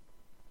paid.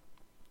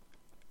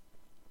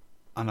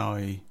 And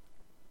I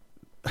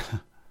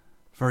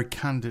very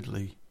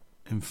candidly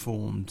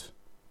informed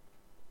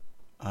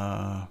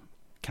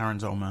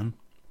Karen's old man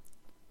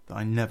that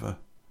I never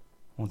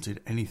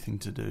wanted anything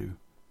to do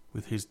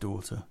with his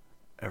daughter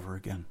ever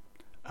again.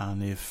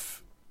 And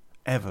if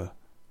ever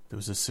there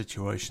was a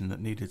situation that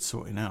needed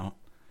sorting out,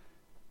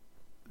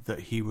 that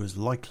he was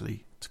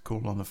likely to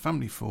call on the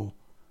family for,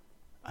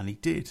 and he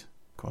did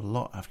quite a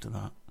lot after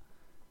that,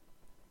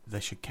 they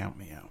should count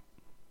me out.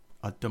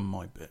 I'd done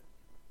my bit.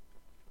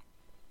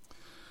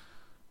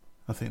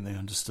 I think they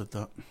understood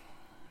that,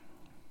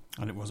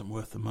 and it wasn't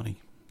worth the money,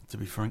 to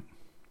be frank.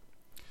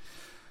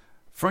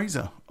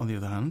 Fraser, on the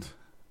other hand,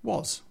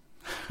 was.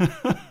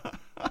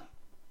 I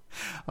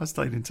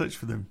stayed in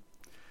touch with him.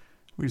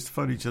 We used to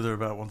phone each other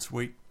about once a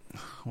week,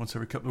 once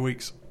every couple of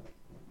weeks.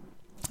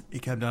 He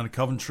came down to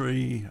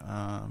Coventry.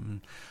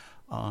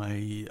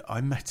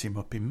 I met him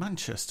up in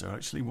Manchester,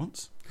 actually,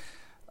 once.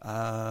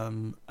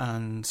 And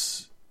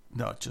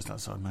no, just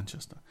outside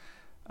Manchester.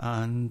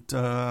 And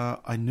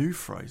I knew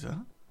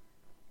Fraser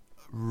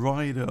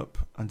right up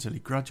until he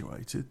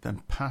graduated,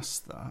 then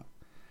past that.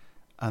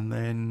 And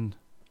then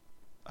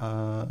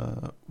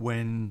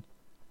when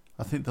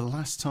I think the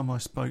last time I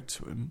spoke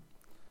to him,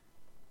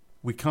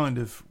 we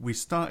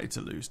started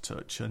to lose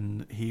touch,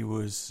 and he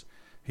was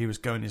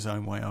going his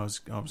own way, I was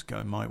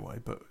going my way,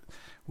 but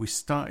we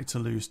started to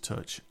lose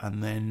touch.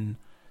 And then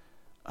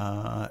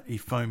he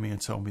phoned me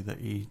and told me that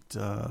he'd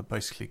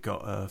basically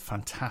got a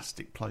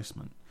fantastic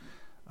placement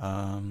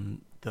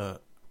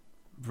that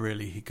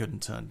really he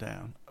couldn't turn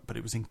down, but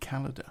it was in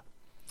Canada.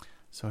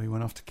 So he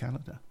went off to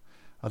Canada.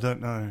 I don't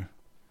know,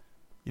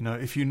 you know,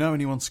 if you know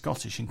anyone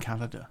Scottish in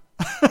Canada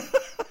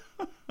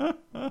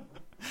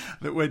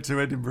that went to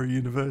Edinburgh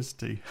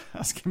University,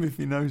 ask him if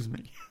he knows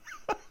me.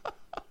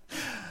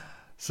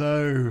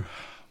 So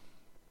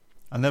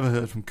I never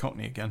heard from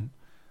Cockney again.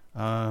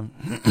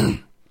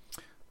 Didn't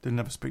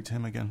ever speak to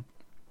him again.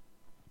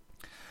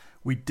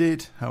 We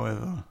did,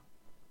 however,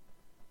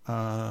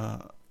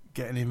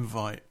 get an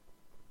invite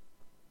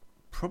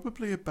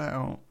probably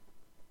about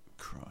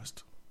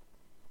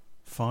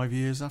 5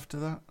 years after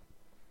that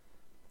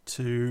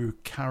to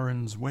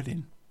Karen's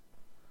wedding.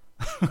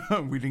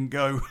 We didn't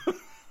go.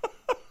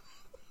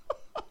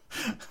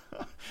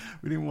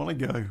 We didn't want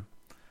to go.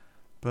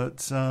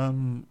 But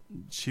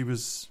she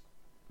was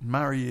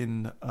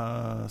marrying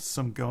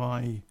some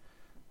guy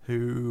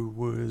who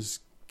was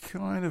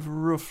kind of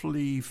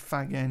roughly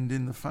fag end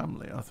in the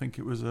family. I think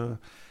it was a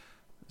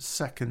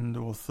second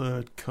or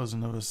third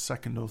cousin of a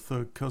second or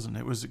third cousin.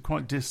 It was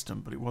quite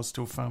distant, but it was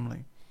still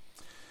family.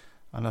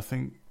 And I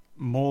think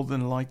more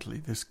than likely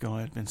this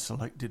guy had been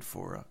selected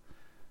for her.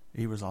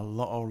 He was a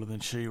lot older than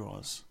she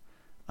was,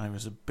 and he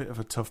was a bit of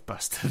a tough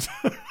bastard.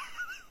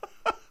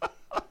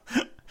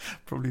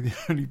 Probably the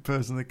only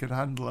person that could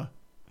handle her.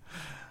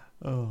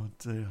 Oh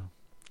dear.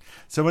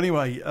 So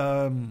anyway,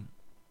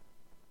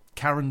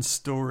 Karen's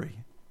story,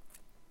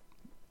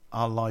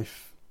 our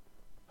life,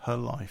 her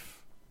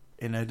life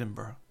in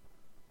Edinburgh,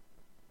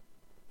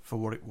 for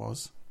what it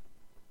was,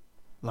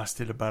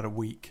 lasted about a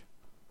week.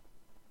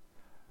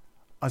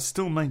 I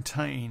still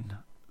maintain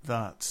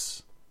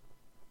that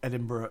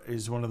Edinburgh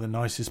is one of the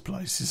nicest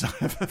places I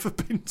have ever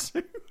been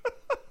to.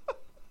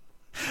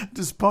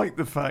 Despite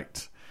the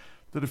fact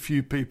that a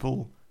few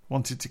people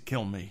wanted to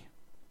kill me.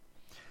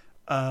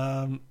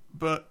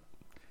 But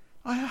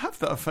I have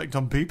that effect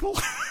on people.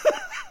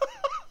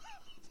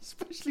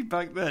 Especially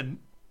back then.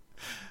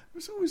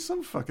 There's always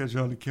some fucker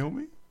trying to kill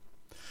me.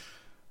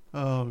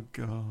 Oh,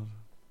 God.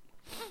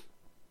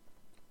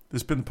 This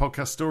has been the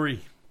podcast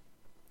story.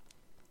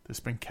 This has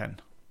been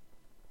Ken.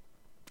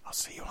 I'll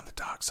see you on the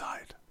dark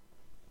side.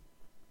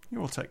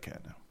 You all take care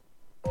now.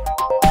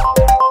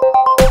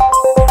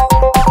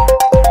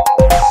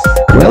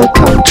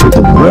 Welcome to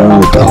the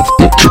world of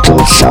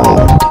digital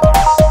sound.